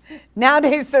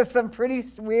 Nowadays there's some pretty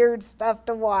weird stuff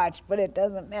to watch, but it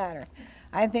doesn't matter.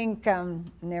 I think,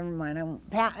 never mind.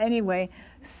 Anyway,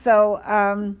 so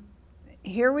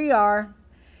here we are.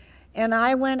 And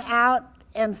I went out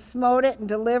and smote it and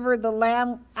delivered the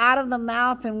lamb out of the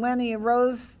mouth, and when it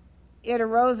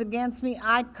arose against me,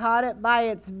 I caught it by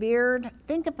its beard.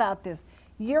 Think about this.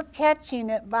 You're catching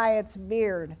it by its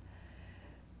beard.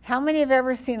 How many have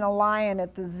ever seen a lion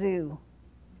at the zoo?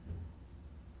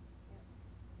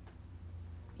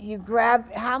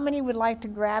 How many would like to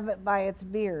grab it by its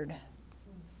beard?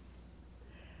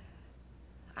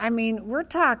 I mean, we're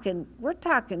talking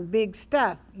big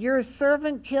stuff. Your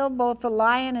servant killed both the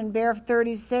lion and bear of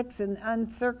 36, and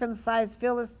uncircumcised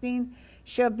Philistine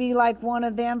shall be like one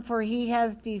of them, for he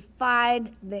has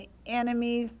defied the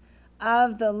enemies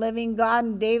of the living God.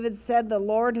 And David said, the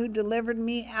Lord who delivered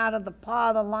me out of the paw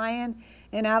of the lion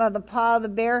and out of the paw of the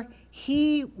bear,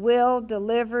 he will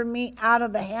deliver me out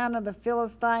of the hand of the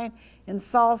Philistine. And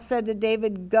Saul said to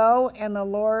David, go, and the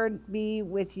Lord be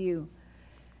with you.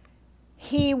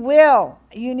 He will.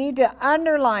 You need to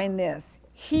underline this.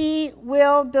 He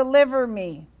will deliver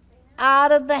me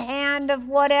out of the hand of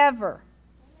whatever.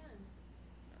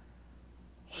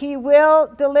 He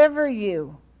will deliver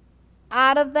you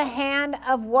out of the hand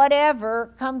of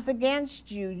whatever comes against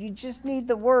you. You just need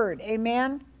the word.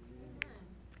 Amen?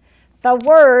 The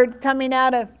word coming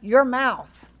out of your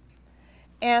mouth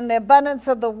and the abundance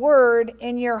of the word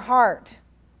in your heart.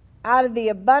 Out of the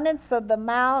abundance of the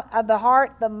mouth, of the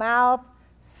heart, the mouth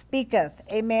speaketh.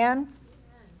 Amen?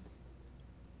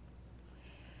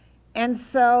 And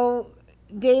so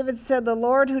David said, the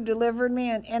Lord who delivered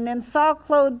me. And then Saul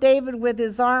clothed David with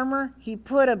his armor. He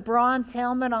put a bronze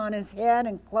helmet on his head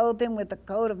and clothed him with a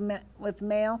coat with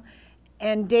mail.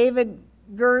 And David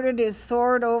girded his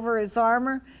sword over his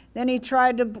armor. Then he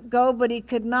tried to go, but he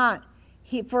could not,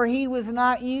 for he was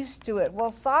not used to it.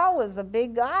 Well, Saul was a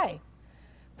big guy,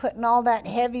 putting all that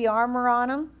heavy armor on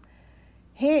him.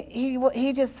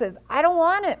 He just says, I don't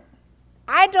want it.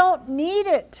 I don't need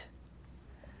it.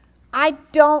 I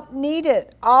don't need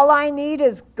it. All I need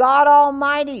is God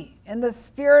Almighty and the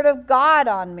Spirit of God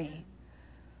on me.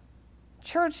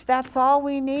 Church, that's all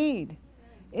we need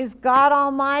is God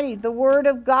Almighty, the Word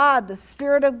of God, the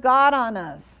Spirit of God on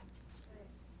us.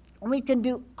 And we can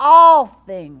do all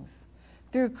things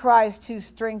through Christ who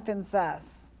strengthens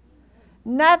us.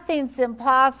 Nothing's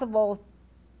impossible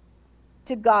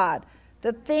to God.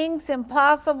 The things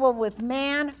impossible with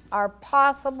man are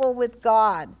possible with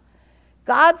God.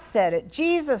 God said it.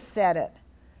 Jesus said it.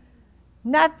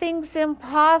 Nothing's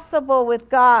impossible with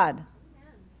God.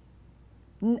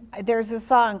 There's a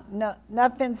song,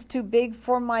 nothing's too big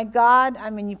for my God.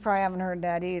 I mean, you probably haven't heard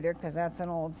that either because that's an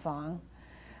old song.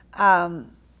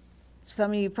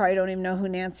 Some of you probably don't even know who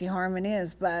Nancy Harmon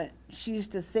is, but she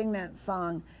used to sing that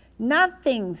song.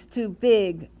 Nothing's too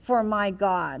big for my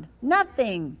God.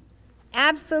 Nothing.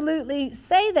 Absolutely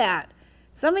say that.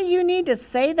 Some of you need to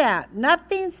say that.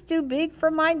 Nothing's too big for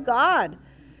my God.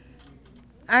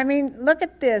 I mean, look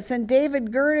at this. And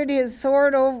David girded his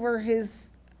sword over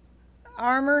his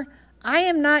armor. I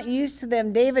am not used to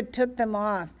them. David took them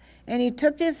off. And he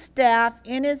took his staff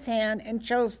in his hand and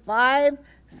chose 5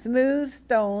 smooth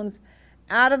stones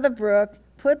out of the brook,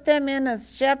 put them in a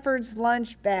shepherd's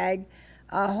lunch bag,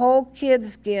 a whole kid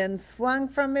skin slung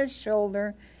from his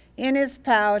shoulder in his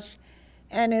pouch,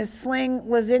 and his sling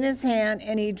was in his hand,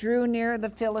 and he drew near the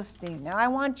Philistine. Now, I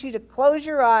want you to close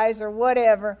your eyes or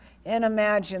whatever and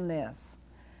imagine this.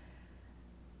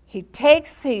 He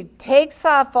takes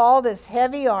off all this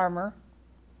heavy armor,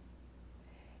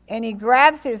 and he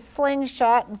grabs his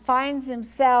slingshot and finds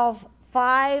himself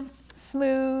 5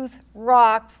 smooth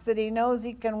rocks that he knows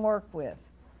he can work with,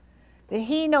 that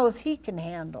he knows he can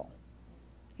handle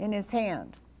in his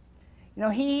hand.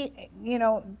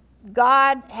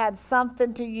 God had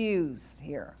something to use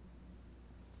here.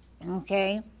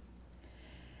 Okay?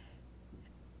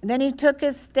 Then he took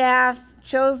his staff,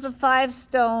 chose the 5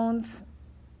 stones.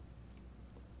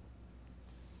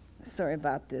 Sorry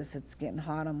about this, it's getting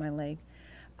hot on my leg.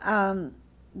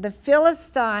 The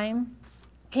Philistine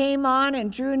came on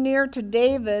and drew near to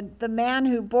David, the man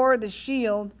who bore the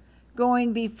shield,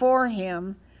 going before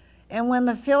him. And when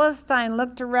the Philistine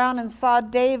looked around and saw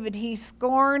David, he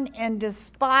scorned and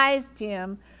despised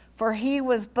him, for he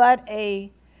was but an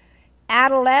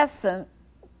adolescent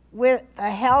with a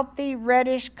healthy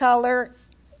reddish color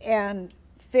and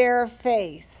fair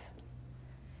face.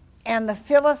 And the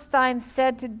Philistine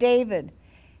said to David,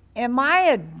 am I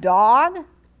a dog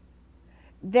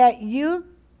that you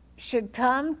should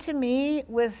come to me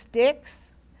with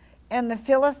sticks? And the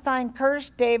Philistine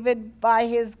cursed David by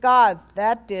his gods.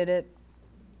 That did it.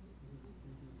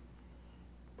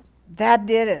 That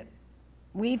did it.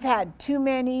 We've had too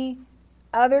many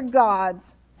other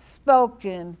gods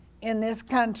spoken in this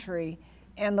country,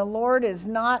 and the Lord has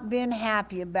not been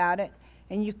happy about it.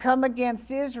 And you come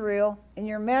against Israel, and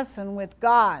you're messing with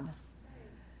God.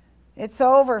 It's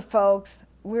over, folks.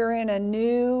 We're in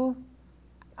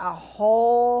a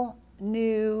whole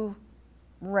new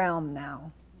realm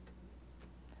now.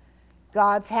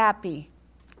 God's happy.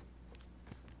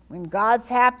 When God's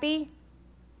happy,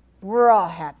 we're all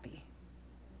happy.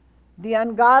 The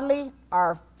ungodly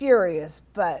are furious,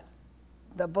 but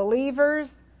the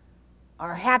believers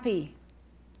are happy.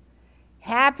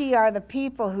 Happy are the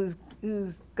people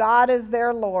whose God is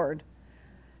their Lord.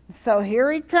 So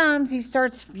here he comes. He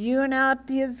starts spewing out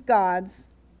his gods.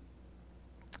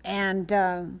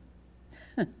 And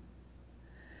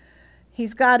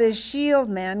he's got his shield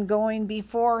man going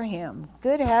before him.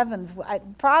 Good heavens.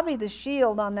 Probably the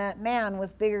shield on that man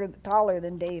was taller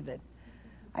than David.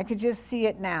 I could just see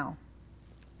it now.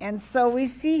 And so we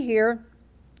see here,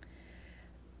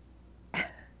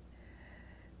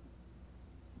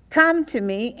 come to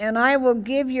me, and I will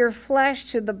give your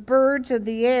flesh to the birds of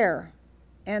the air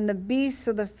and the beasts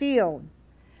of the field.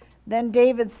 Then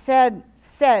David said,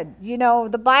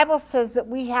 the Bible says that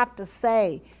we have to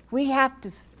say, we have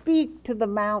to speak to the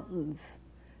mountains,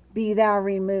 be thou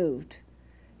removed.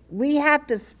 We have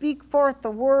to speak forth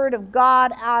the word of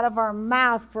God out of our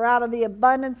mouth, for out of the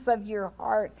abundance of your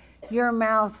heart, your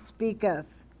mouth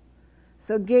speaketh.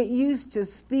 So get used to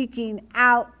speaking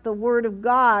out the word of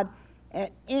God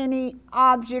at any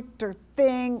object or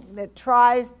thing that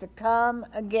tries to come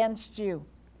against you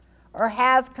or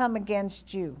has come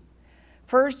against you.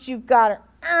 First, you've got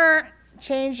to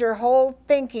change your whole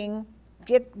thinking,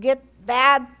 get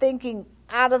bad thinking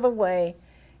out of the way,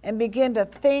 and begin to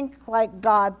think like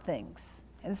God thinks.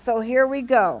 And so here we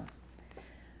go.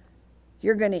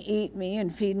 You're going to eat me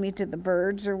and feed me to the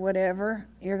birds or whatever.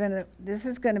 This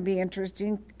is going to be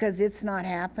interesting because it's not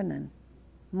happening.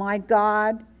 My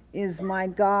God is my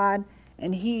God,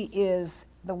 and he is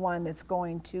the one that's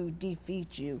going to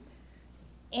defeat you.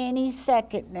 Any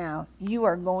second now, you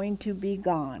are going to be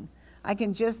gone. I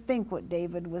can just think what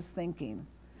David was thinking.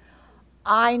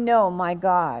 I know my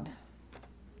God.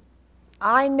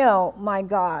 I know my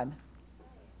God.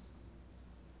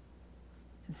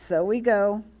 And so we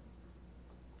go.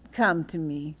 Come to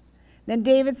me. Then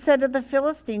David said to the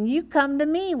Philistine, you come to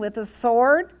me with a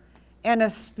sword and a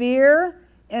spear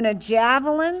and a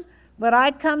javelin, but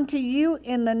I come to you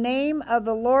in the name of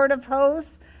the Lord of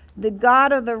hosts, the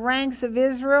God of the ranks of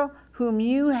Israel, whom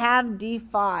you have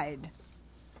defied.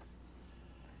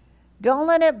 Don't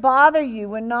let it bother you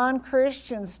when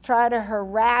non-Christians try to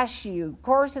harass you. Of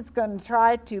course it's going to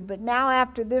try to, but now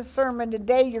after this sermon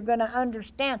today, you're going to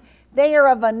understand they are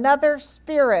of another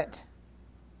spirit.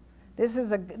 This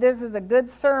is a good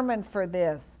sermon for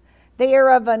this. They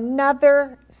are of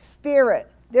another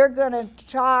spirit. They're going to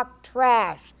talk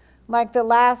trash, like the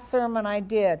last sermon I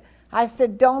did. I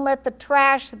said, don't let the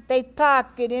trash that they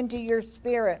talk get into your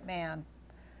spirit, man.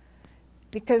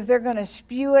 Because they're going to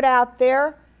spew it out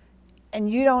there,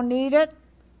 and you don't need it.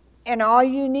 And all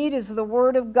you need is the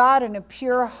Word of God and a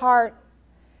pure heart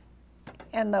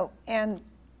and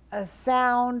a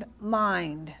sound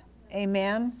mind.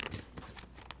 Amen?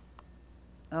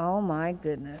 Oh, my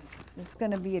goodness. This is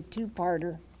going to be a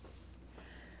two-parter.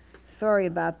 Sorry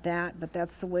about that, but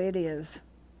that's the way it is.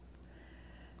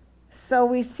 So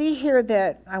we see here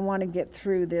that I want to get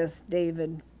through this,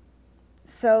 David.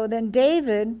 So then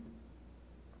David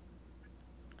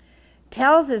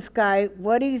tells this guy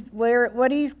what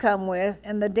he's come with,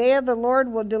 and the day of the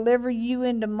Lord will deliver you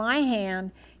into my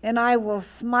hand, and I will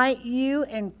smite you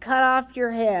and cut off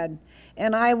your head.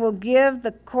 And I will give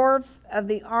the corpse of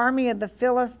the army of the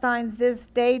Philistines this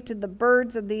day to the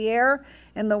birds of the air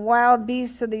and the wild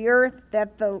beasts of the earth,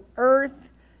 that the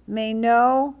earth may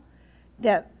know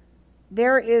that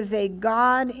there is a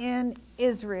God in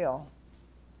Israel.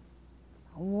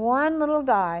 One little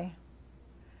guy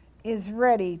is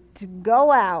ready to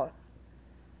go out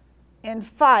and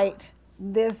fight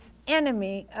this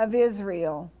enemy of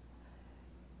Israel,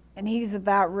 and he's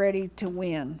about ready to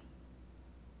win.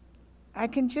 I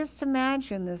can just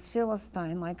imagine this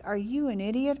Philistine like, are you an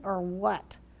idiot or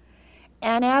what?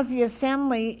 And as the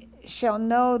assembly shall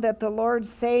know that the Lord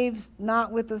saves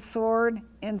not with the sword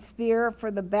and spear,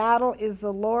 for the battle is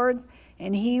the Lord's,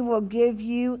 and he will give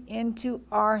you into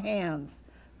our hands.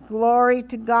 Glory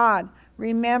to God.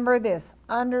 Remember this.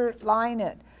 Underline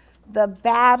it. The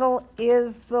battle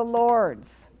is the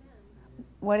Lord's.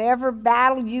 Whatever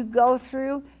battle you go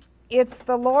through, it's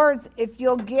the Lord's if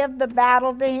you'll give the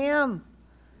battle to him.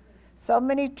 So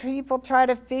many people try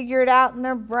to figure it out in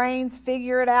their brains,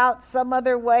 figure it out some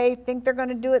other way, think they're going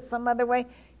to do it some other way.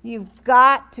 You've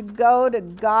got to go to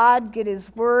God, get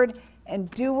his word,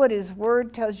 and do what his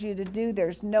word tells you to do.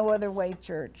 There's no other way,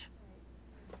 church.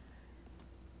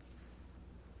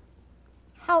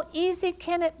 How easy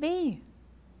can it be?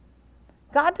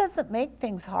 God doesn't make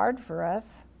things hard for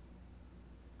us.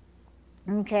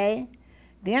 Okay?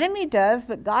 The enemy does,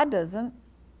 but God doesn't.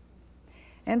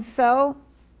 And so,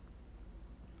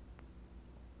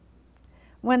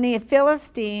 when the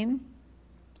Philistine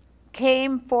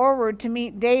came forward to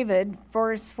meet David,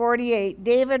 verse 48,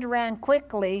 David ran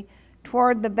quickly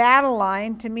toward the battle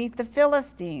line to meet the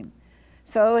Philistine.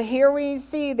 So here we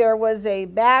see there was a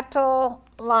battle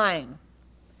line.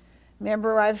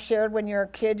 Remember, I've shared when you were a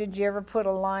kid, did you ever put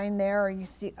a line there? Or you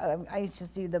see, I used to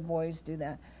see the boys do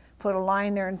that. Put a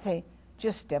line there and say,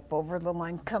 just step over the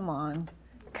line. Come on.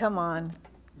 Come on.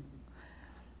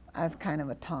 I was kind of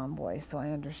a tomboy, so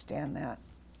I understand that.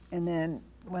 And then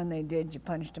when they did, you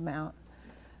punched them out.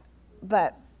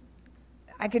 But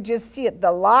I could just see it.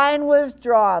 The line was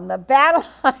drawn. The battle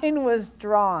line was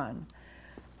drawn.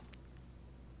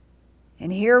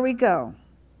 And here we go.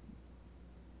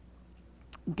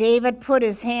 David put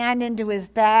his hand into his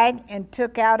bag and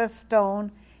took out a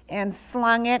stone and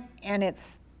slung it, and it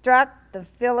struck the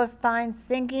Philistine,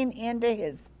 sinking into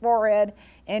his forehead,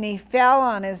 and he fell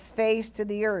on his face to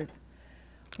the earth.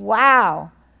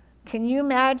 Wow. Can you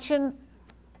imagine?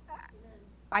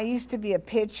 I used to be a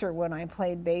pitcher when I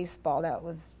played baseball. That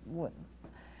was,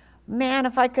 man,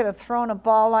 if I could have thrown a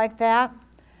ball like that.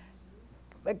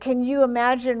 But can you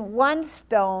imagine one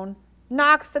stone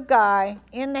knocks the guy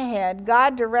in the head.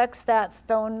 God directs that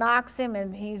stone, knocks him,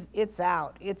 and it's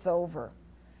out. It's over.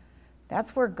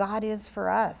 That's where God is for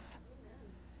us.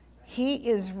 He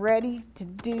is ready to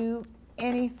do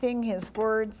anything his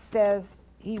word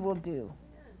says he will do.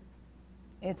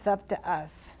 It's up to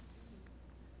us.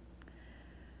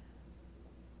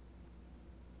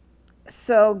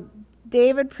 So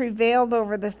David prevailed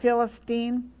over the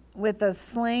Philistine with a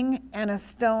sling and a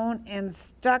stone and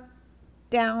struck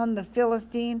down the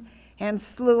Philistine and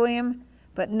slew him,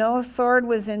 but no sword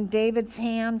was in David's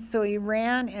hand, so he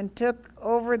ran and took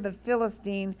over the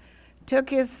Philistine, took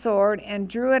his sword and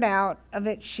drew it out of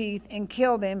its sheath and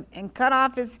killed him and cut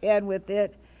off his head with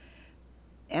it.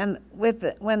 And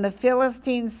when the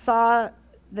Philistines saw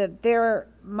that their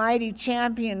mighty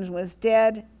champion was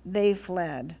dead, they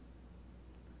fled.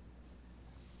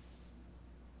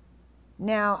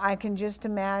 Now I can just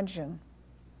imagine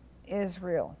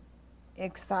Israel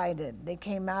excited. They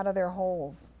came out of their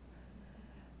holes.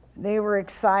 They were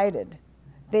excited.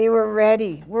 They were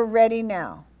ready. We're ready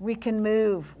now. We can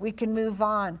move. We can move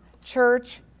on.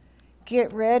 Church,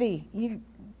 get ready. You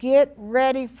get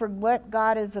ready for what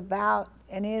God is about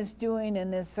and is doing in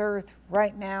this earth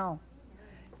right now.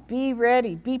 Be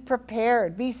ready. Be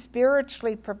prepared. Be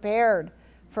spiritually prepared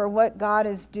for what God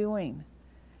is doing.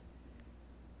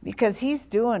 Because he's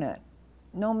doing it.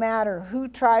 No matter who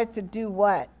tries to do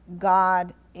what,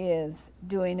 God is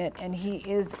doing it, and he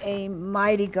is a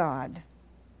mighty God.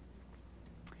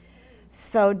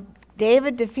 So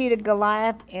David defeated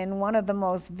Goliath in one of the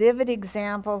most vivid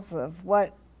examples of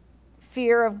what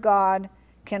fear of God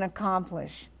can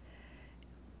accomplish.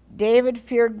 David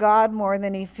feared God more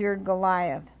than he feared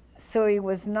Goliath, so he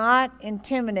was not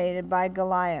intimidated by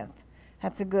Goliath.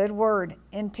 That's a good word,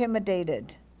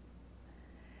 intimidated.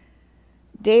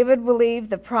 David believed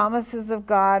the promises of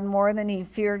God more than he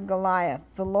feared Goliath.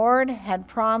 The Lord had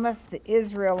promised the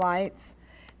Israelites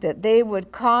that they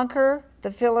would conquer the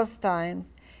Philistines,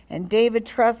 and David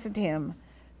trusted him.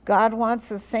 God wants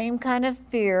the same kind of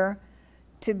fear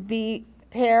to be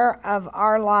part of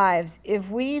our lives.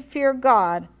 If we fear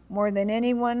God more than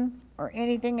anyone or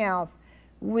anything else,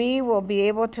 we will be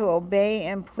able to obey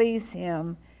and please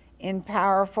him in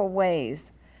powerful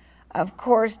ways. Of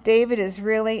course, David is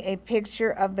really a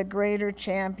picture of the greater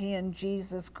champion,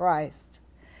 Jesus Christ.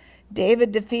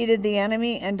 David defeated the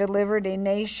enemy and delivered a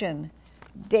nation.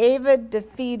 David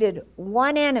defeated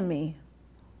one enemy.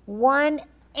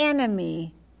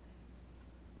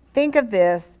 Think of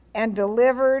this, and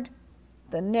delivered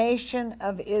the nation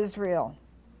of Israel.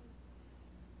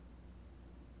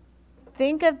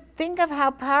 Think of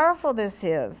how powerful this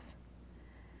is.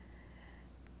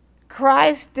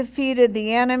 Christ defeated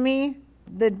the enemy,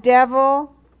 the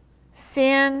devil,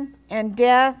 sin and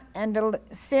death, and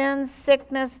sin,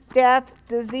 sickness, death,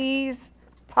 disease,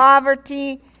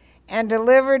 poverty, and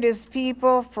delivered his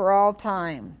people for all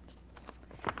time.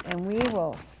 And we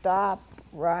will stop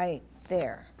right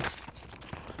there.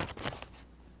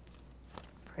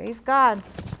 Praise God.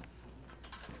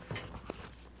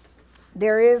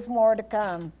 There is more to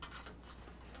come.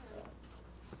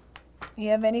 You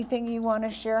have anything you want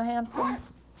to share, Hanson?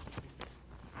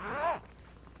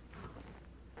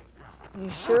 You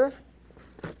sure?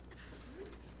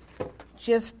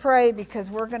 Just pray, because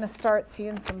we're going to start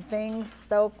seeing some things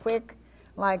so quick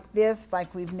like this,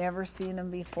 like we've never seen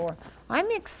them before. I'm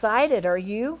excited. Are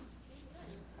you?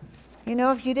 You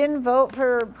know, if you didn't vote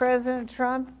for President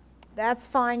Trump, that's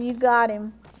fine. You got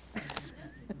him.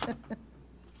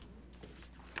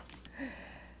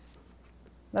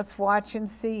 Let's watch and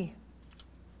see.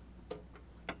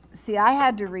 See, I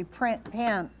had to repent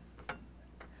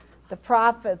the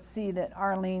prophecy that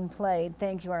Arlene played.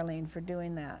 Thank you, Arlene, for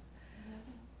doing that.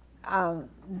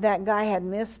 That guy had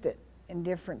missed it in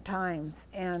different times.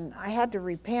 And I had to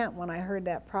repent when I heard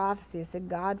that prophecy. I said,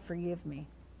 God, forgive me.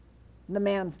 The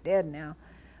man's dead now.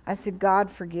 I said, God,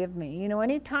 forgive me. You know,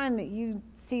 anytime that you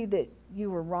see that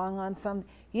you were wrong on something,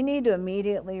 you need to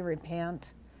immediately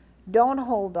repent. Don't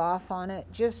hold off on it.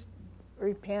 Just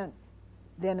repent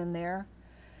then and there.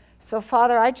 So,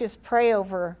 Father, I just pray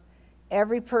over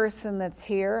every person that's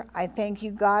here. I thank you,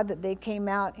 God, that they came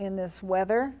out in this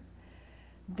weather,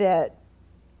 that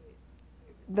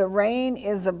the rain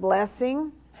is a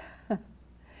blessing,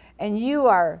 and you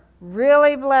are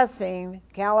really blessing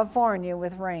California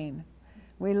with rain.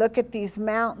 We look at these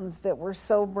mountains that were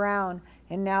so brown,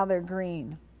 and now they're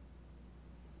green.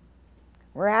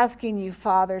 We're asking you,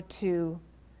 Father, to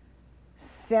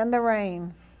send the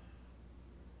rain,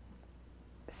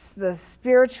 the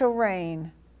spiritual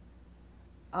rain,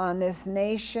 on this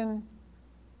nation,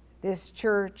 this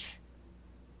church,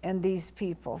 and these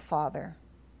people, Father.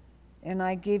 And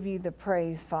I give you the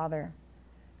praise, Father.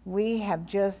 We have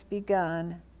just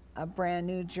begun a brand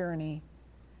new journey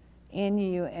in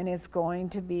you, and it's going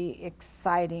to be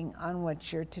exciting on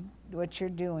what you're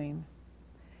doing.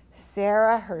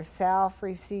 Sarah herself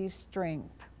receives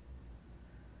strength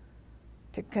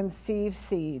to conceive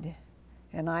seed.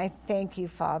 And I thank you,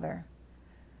 Father,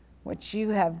 what you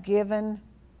have given,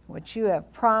 what you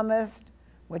have promised,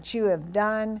 what you have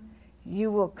done,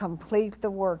 you will complete the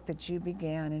work that you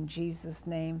began in Jesus'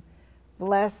 name.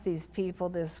 Bless these people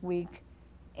this week.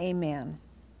 Amen.